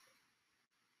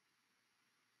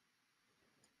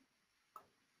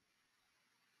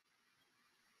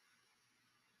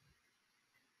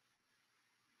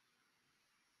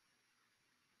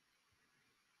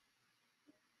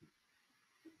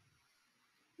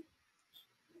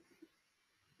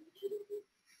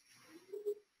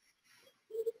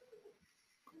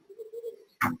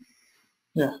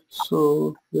yeah,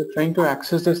 so we're trying to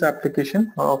access this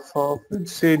application of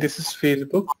say this is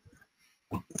Facebook.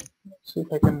 Let's see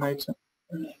if I can write some.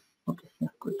 Okay, yeah,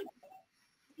 good.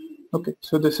 Okay,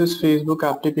 so this is Facebook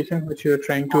application which you're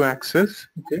trying to access.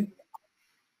 Okay,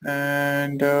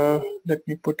 and let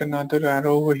me put another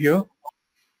arrow over here.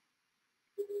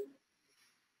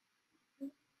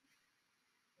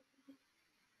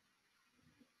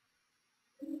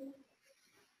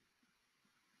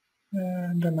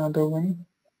 And another one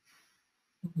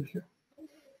over here.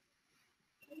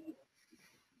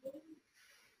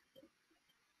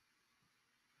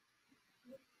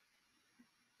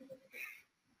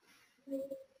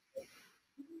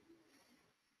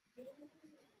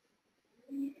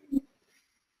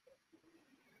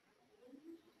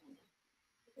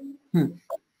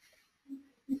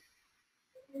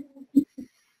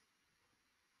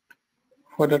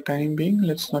 For the time being,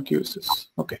 let's not use this.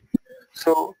 Okay,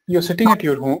 so you're sitting at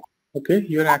your home. Okay,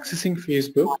 you're accessing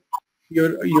Facebook.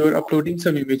 You're uploading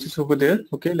some images over there.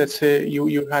 Okay, let's say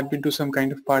you had been to some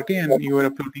kind of party and you are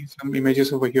uploading some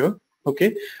images over here.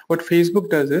 Okay, what Facebook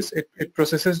does is it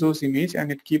processes those images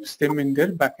and it keeps them in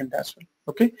their backend as well.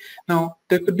 Okay, now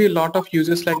there could be a lot of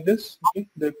users like this. Okay,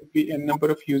 there could be a number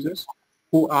of users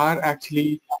who are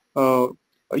actually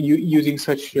using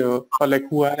such or like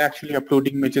who are actually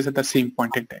uploading images at the same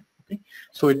point in time. Okay,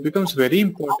 so it becomes very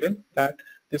important that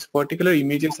this particular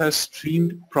images are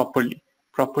streamed properly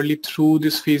through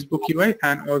this Facebook UI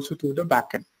and also through the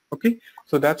backend. Okay,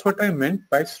 so that's what I meant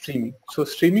by streaming. So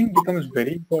streaming becomes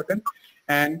very important,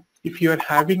 and if you are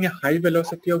having a high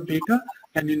velocity of data,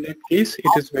 and in that case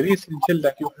it is very essential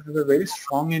that you have a very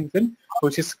strong engine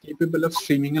which is capable of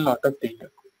streaming a lot of data.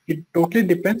 It totally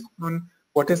depends on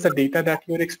what is the data that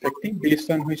you're expecting,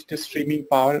 based on which the streaming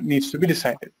power needs to be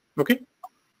decided. Okay,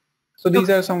 so these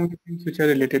are some of the things which are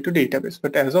related to database.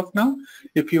 But as of now,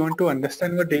 if you want to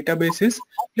understand what database is,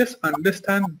 just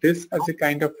understand this as a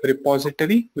kind of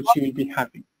repository which you will be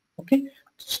having. Okay,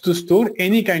 to store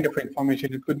any kind of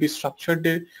information. It could be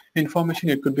structured information,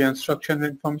 it could be unstructured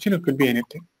information, it could be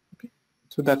anything. Okay,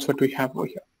 so that's what we have over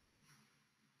here.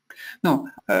 Now,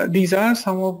 these are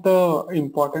some of the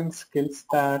important skills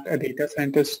that a data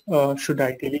scientist should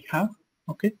ideally have,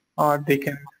 okay, or they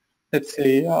can, let's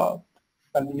say,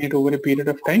 culminate over a period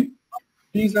of time.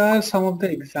 These are some of the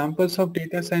examples of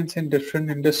data science in different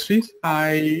industries.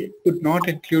 I would not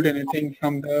include anything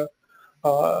from the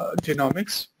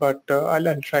genomics, but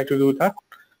I'll try to do that.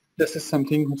 This is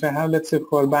something which I have, let's say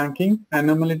for banking,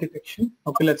 anomaly detection.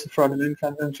 Okay, let's say fraudulent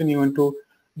transaction, you want to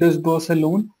disburse a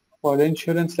loan. For the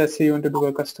insurance, let's say you want to do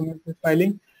a customer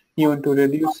filing, you want to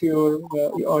reduce your,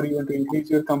 or you want to increase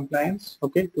your compliance,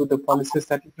 okay, to the policies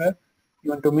that you have. You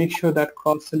want to make sure that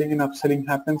cross-selling and upselling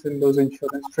happens in those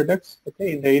insurance products.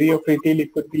 Okay, in the area of retail,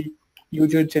 it could be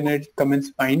user-generated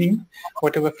comments mining,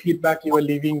 whatever feedback you are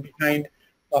leaving behind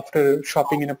after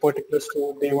shopping in a particular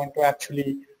store, they want to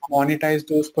actually monetize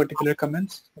those particular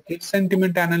comments. Okay,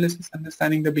 sentiment analysis,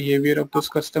 understanding the behavior of those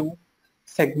customers.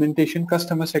 Segmentation,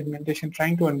 customer segmentation,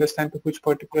 trying to understand to which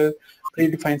particular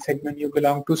predefined segment you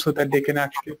belong to so that they can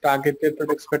actually target their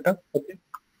products better. Okay.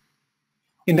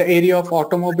 In the area of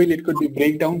automobile, it could be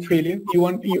breakdown failure.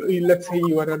 Let's say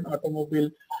you are an automobile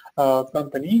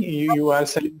company, you are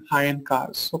selling high-end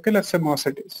cars. Okay, let's say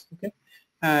Mercedes. Okay,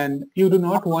 and you do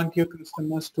not want your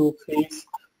customers to face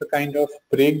the kind of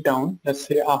breakdown, let's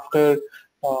say after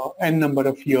n number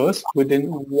of years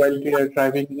while they are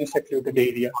driving in a secluded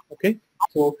area. Okay,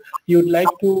 so you'd like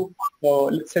to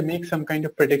let's say make some kind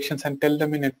of predictions and tell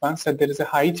them in advance that there is a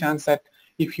high chance that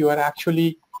if you are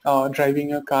actually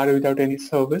driving a car without any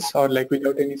service or like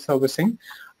without any servicing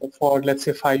for let's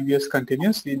say 5 years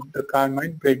continuously, the car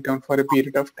might break down for a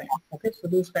period of time. Okay, so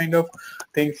those kind of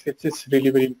things, it's just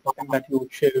really very important that you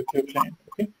share with your client.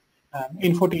 Okay,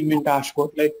 infotainment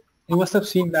dashboard, like you must have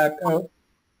seen that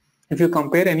if you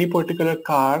compare any particular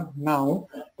car now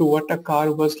to what a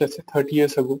car was, let's say 30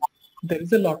 years ago, there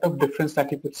is a lot of difference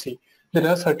that you could see. There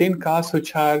are certain cars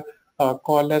which are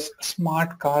called as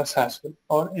smart cars as well,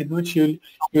 or in which you'll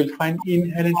find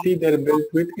inherently they're built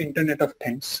with Internet of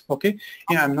Things. Okay,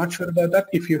 yeah, I'm not sure about that.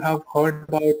 If you have heard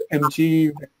about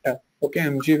MG Vector, okay,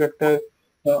 MG Vector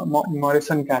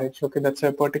Morrison Garage, okay, that's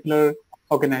a particular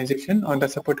organization or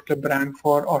that's a particular brand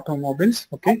for automobiles.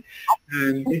 Okay,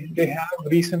 and they have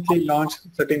recently launched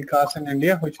certain cars in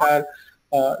India which are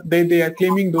they are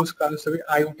claiming those cars to be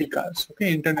IoT cars,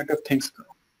 okay, Internet of Things cars.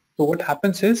 So what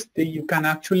happens is you can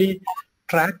actually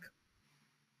track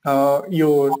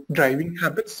your driving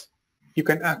habits. You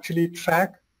can actually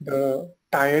track the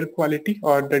tire quality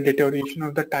or the deterioration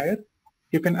of the tire.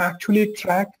 You can actually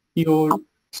track your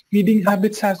speeding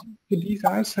habits as well. So these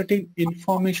are certain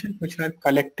information which are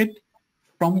collected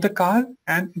from the car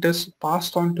and it is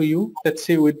passed on to you, let's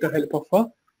say with the help of a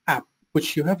app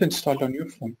which you have installed on your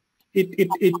phone.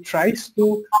 It tries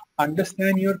to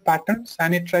understand your patterns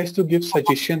and it tries to give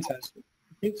suggestions as well.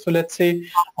 Okay, so let's say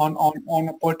on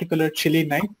a particular chilly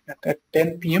night at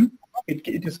 10 p.m.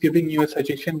 It is giving you a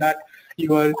suggestion that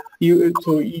you're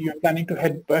planning to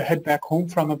head back home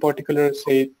from a particular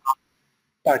say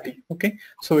party. Okay,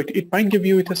 so it might give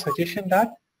you with a suggestion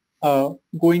that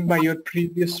going by your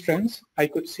previous trends, I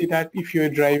could see that if you are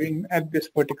driving at this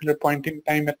particular point in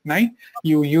time at night,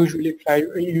 you usually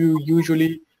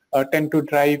tend to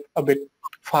drive a bit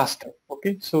faster.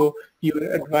 Okay, so you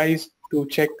are advised to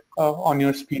check on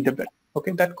your speed a bit.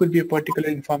 Okay, that could be a particular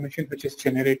information which is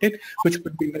generated, which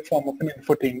could be in the form of an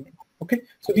infotainment. Okay,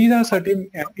 so these are certain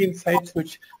insights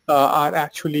which are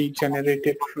actually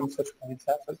generated from such points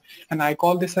as well. And I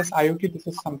call this as IoT. This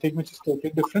is something which is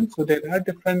totally different. So there are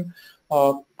different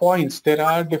points. There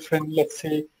are different, let's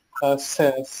say,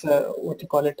 what you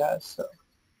call it as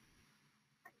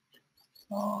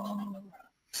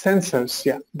sensors.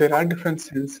 Yeah, there are different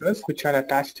sensors which are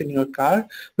attached in your car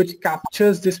which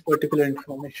captures this particular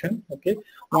information. Okay,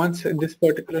 once this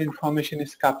particular information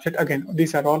is captured, again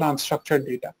these are all unstructured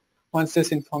data. Once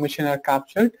this information are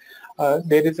captured,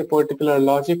 there is a particular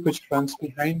logic which runs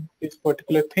behind this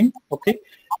particular thing. Okay,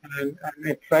 and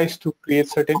it tries to create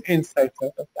certain insights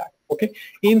out of that. Okay,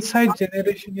 insight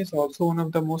generation is also one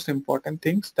of the most important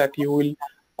things that you will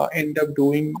end up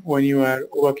doing when you are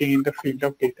working in the field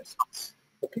of data science.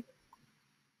 Okay.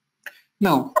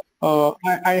 Now,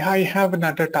 I have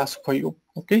another task for you,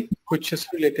 okay, which is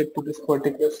related to this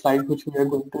particular slide which we are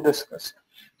going to discuss.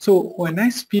 So when I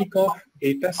speak of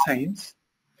data science,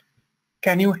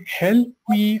 can you help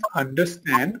me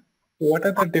understand what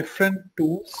are the different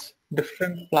tools,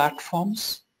 different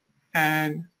platforms,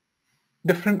 and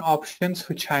different options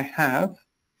which I have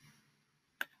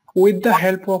with the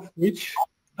help of which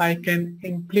I can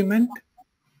implement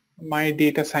my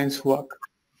data science work?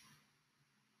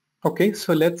 Okay,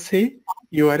 so let's say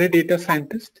you are a data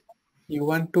scientist, you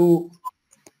want to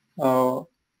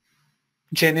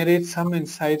generate some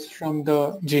insights from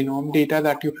the genome data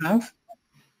that you have.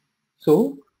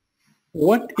 So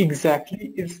what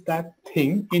exactly is that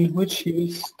thing in which you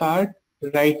will start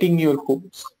writing your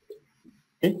codes.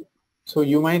 Okay, so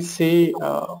you might say,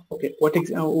 okay, what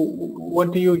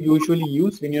do you usually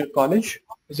use in your college?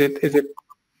 Is it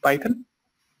Python?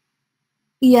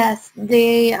 Yes,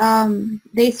 they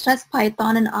stress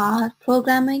Python and R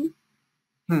programming.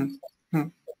 Hmm. Hmm.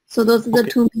 So those are the Okay.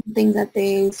 two main things that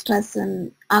they stress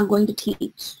and are going to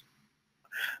teach.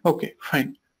 Okay,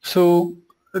 fine. So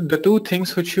the two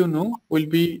things which you know will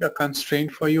be a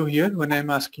constraint for you here when I'm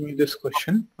asking you this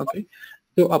question. Okay.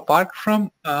 So apart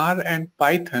from R and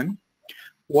Python,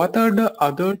 what are the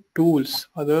other tools,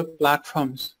 other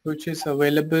platforms which is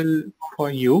available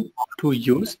for you to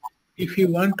use if you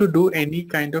want to do any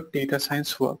kind of data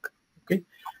science work? Okay.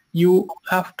 You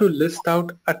have to list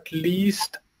out at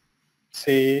least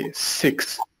say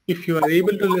 6. If you are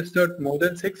able to list out more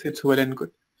than 6, it's well and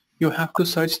good. You have to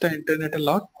search the internet a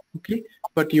lot, okay,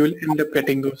 but you will end up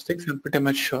getting those things, I'm pretty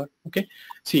much sure. Okay,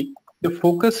 see, the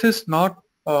focus is not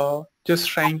just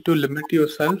trying to limit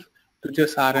yourself to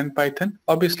just R and Python.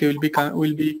 Obviously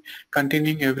we'll be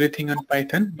continuing everything on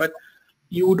Python, but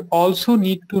you would also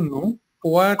need to know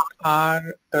what are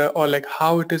or like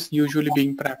how it is usually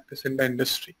being practiced in the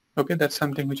industry. Okay, that's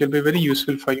something which will be very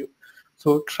useful for you.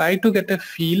 So try to get a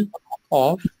feel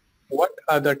of what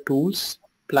are the tools,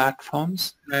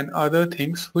 platforms, and other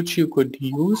things which you could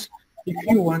use if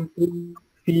you want to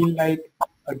feel like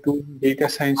doing data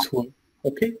science work.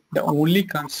 Okay, the only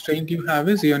constraint you have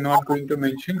is you're not going to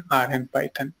mention R and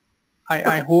Python.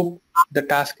 I hope the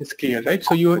task is clear, right?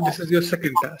 So this is your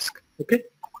second task. Okay.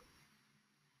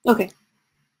 Okay.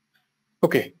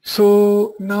 Okay.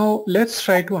 So now let's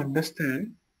try to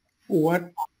understand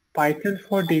what Python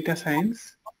for data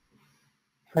science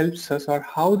helps us, or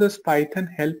how does Python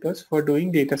help us for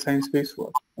doing data science based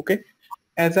work. Okay.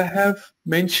 As I have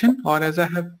mentioned, or as I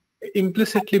have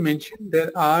implicitly mentioned,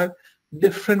 there are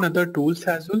different other tools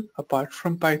as well apart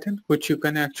from Python which you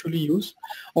can actually use,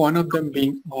 one of them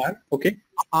being R. Okay,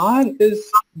 R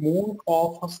is more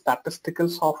of a statistical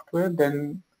software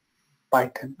than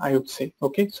Python, I would say.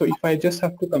 Okay, so if I just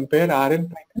have to compare R and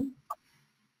Python,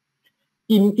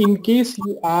 in case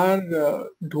you are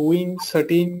doing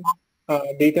certain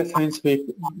data science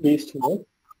based work,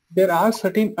 there are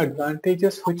certain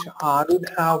advantages which R would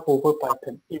have over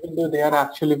Python, even though they are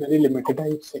actually very limited, I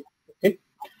would say. Okay,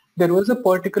 there was a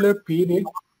particular period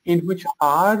in which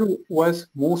R was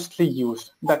mostly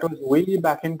used. That was way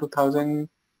back in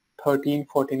 2013,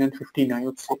 14, and 15, I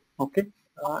would say. Okay,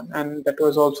 and that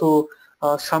was also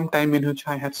some time in which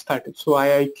I had started. So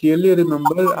I clearly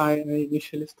remember I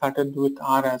initially started with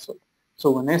R as well.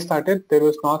 So when I started, there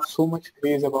was not so much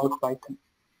craze about Python.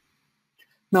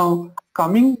 Now,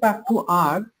 coming back to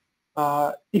R,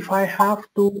 if I have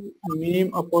to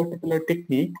name a particular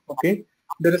technique, okay,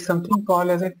 there is something called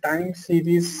as a time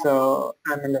series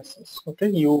analysis. Okay,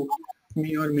 you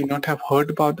may or may not have heard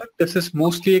about that. This is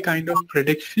mostly a kind of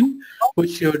prediction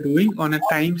which you're doing on a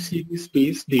time series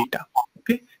based data.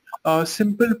 Okay, a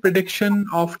simple prediction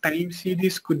of time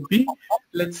series could be,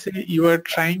 let's say you are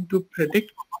trying to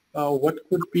predict what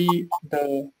could be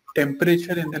the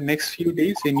temperature in the next few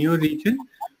days in your region,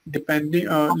 depending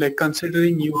like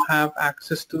considering you have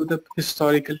access to the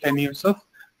historical 10 years of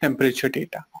temperature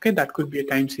data. Okay, that could be a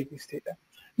time series data.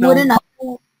 Would Now,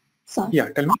 another sorry. yeah,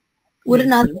 tell me. Would Yes,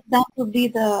 tell another me. example be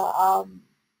the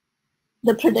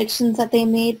predictions that they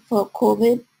made for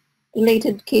COVID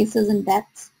related cases and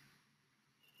deaths?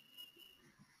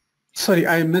 Sorry,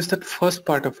 I missed that first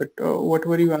part of it. What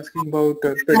were you asking about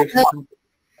predictions?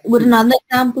 Would Hmm. another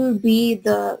example be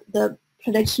the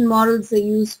prediction models they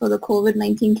use for the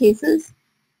COVID-19 cases?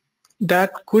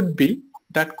 That could be,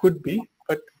 but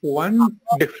one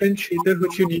differentiator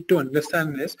which you need to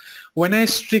understand is when I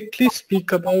strictly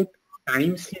speak about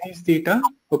time series data,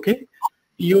 okay,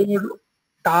 your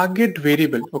target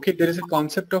variable, okay, there is a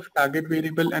concept of target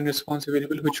variable and response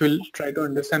variable which we'll try to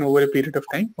understand over a period of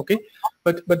time, okay,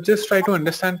 but just try to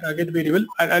understand target variable.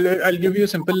 I'll give you a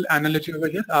simple analogy over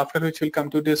here, after which we'll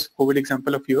come to this COVID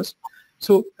example of yours.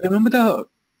 So remember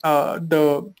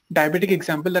the diabetic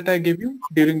example that I gave you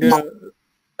during the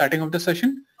starting of the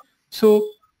session. So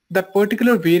that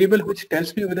particular variable which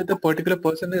tells me whether the particular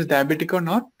person is diabetic or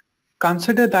not,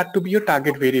 consider that to be your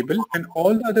target variable, and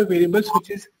all the other variables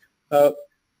uh,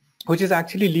 which is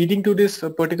actually leading to this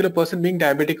particular person being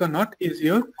diabetic or not is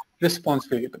your response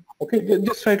variable. Okay,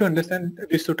 just try to understand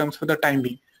these two terms for the time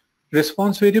being: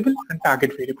 response variable and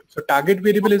target variable. So target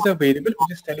variable is a variable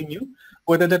which is telling you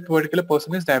whether that particular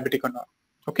person is diabetic or not.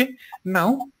 Okay,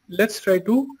 now let's try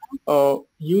to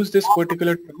use this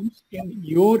particular terms in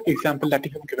your example that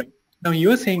you have given. Now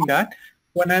you're saying that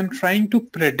when I'm trying to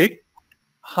predict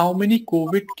how many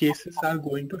COVID cases are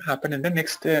going to happen in the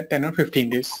next 10 or 15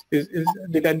 days.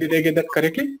 Did I get that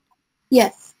correctly?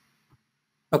 Yes.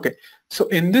 Okay. So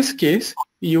in this case,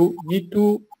 you need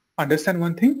to understand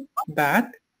one thing,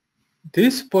 that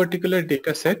this particular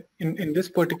data set, in this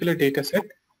particular data set,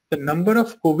 the number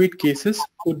of COVID cases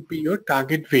would be your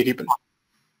target variable.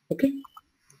 Okay.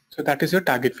 So that is your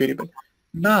target variable.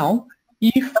 Now,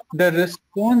 if the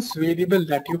response variable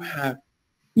that you have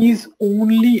is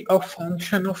only a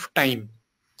function of time,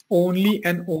 only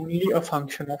and only a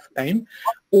function of time,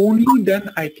 only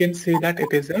then I can say that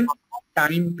it is a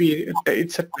time period,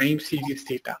 it's a time series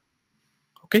data.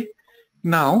 Okay.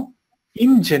 Now,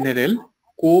 in general,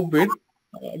 COVID,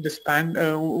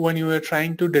 when you are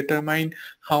trying to determine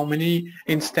how many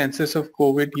instances of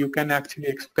COVID you can actually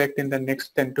expect in the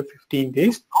next 10 to 15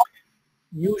 days,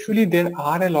 usually there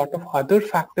are a lot of other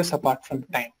factors apart from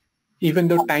time, even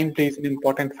though time plays an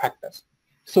important factor.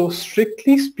 So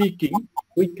strictly speaking,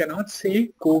 we cannot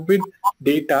say COVID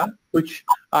data, which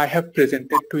I have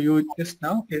presented to you just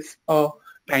now, is a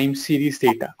time series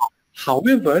data.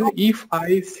 However, if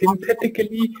I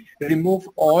synthetically remove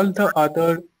all the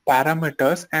other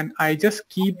parameters and I just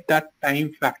keep that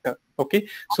time factor, okay,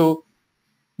 so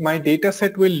my data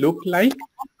set will look like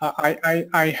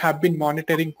I have been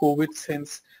monitoring COVID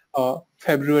since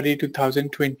February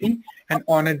 2020, and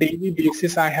on a daily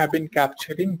basis I have been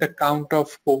capturing the count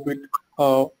of COVID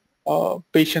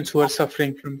patients who are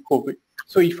suffering from COVID.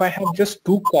 So if I have just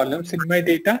two columns in my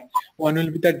data, one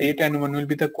will be the date and one will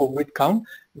be the COVID count,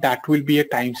 that will be a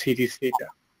time series data.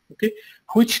 Okay,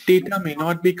 which data may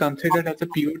not be considered as a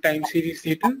pure time series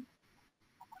data?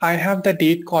 I have the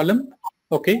date column,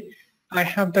 okay. I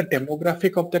have the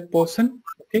demographic of that person,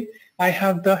 okay. I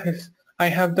have the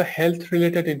health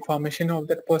related information of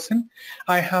that person.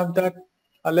 I have that,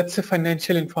 let's say,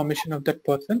 financial information of that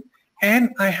person,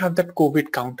 and I have that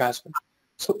COVID count as well.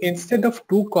 So instead of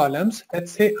two columns,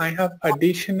 let's say I have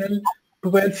additional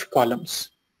 12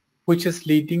 columns, which is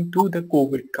leading to the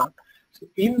COVID count. So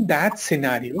in that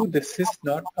scenario, this is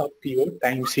not a pure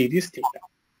time series data.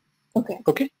 Okay.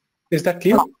 Okay. Is that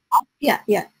clear? Yeah,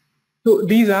 yeah. So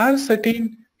these are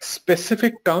certain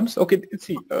specific terms. Okay,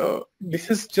 see,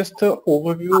 this is just the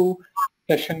overview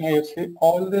session, I would say.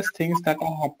 All these things that I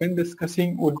have been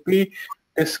discussing would be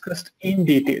discussed in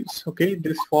details. Okay,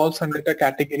 this falls under the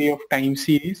category of time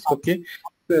series. Okay,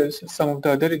 there's some of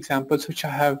the other examples which I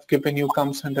have given you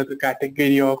comes under the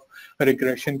category of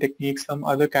regression technique. Some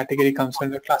other category comes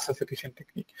under classification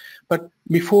technique. But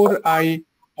before I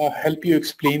help you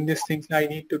explain these things, I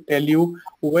need to tell you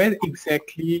where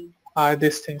exactly are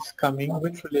these things coming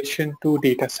with relation to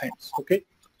data science. Okay,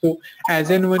 so as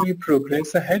and when we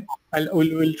progress ahead,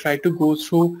 we'll try to go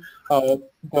through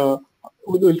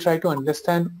we'll try to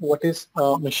understand what is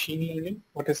machine learning,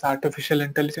 what is artificial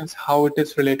intelligence, how it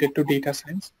is related to data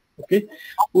science. Okay,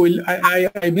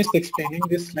 I missed explaining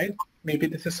this slide. Maybe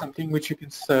this is something which you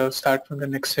can start from the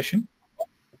next session.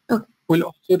 Okay. We'll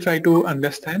also try to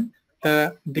understand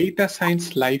the data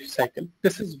science life cycle.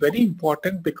 This is very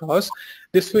important because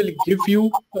this will give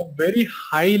you a very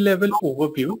high level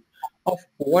overview of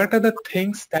what are the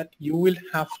things that you will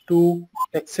have to,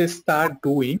 let's say, start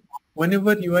doing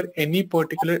whenever you are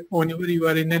whenever you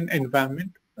are in an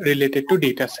environment related to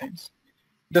data science.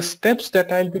 The steps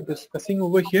that I'll be discussing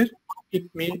over here,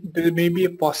 there may be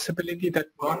a possibility that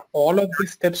not all of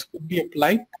these steps could be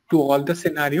applied to all the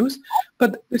scenarios,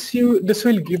 but this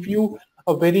will give you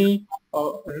a very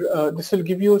this will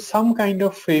give you some kind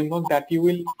of framework that you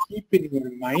will keep in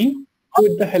your mind,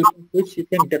 with the help of which you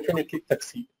can definitely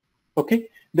succeed. Okay,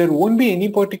 there won't be any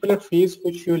particular phase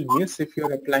which you will miss if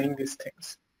you're applying these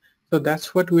things. So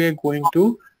that's what we are going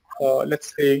to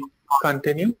let's say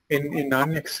continue in our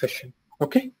next session.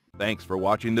 Okay. Thanks for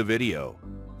watching the video.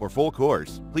 For full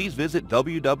course, please visit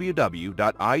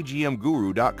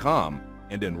www.igmguru.com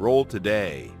and enroll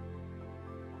today.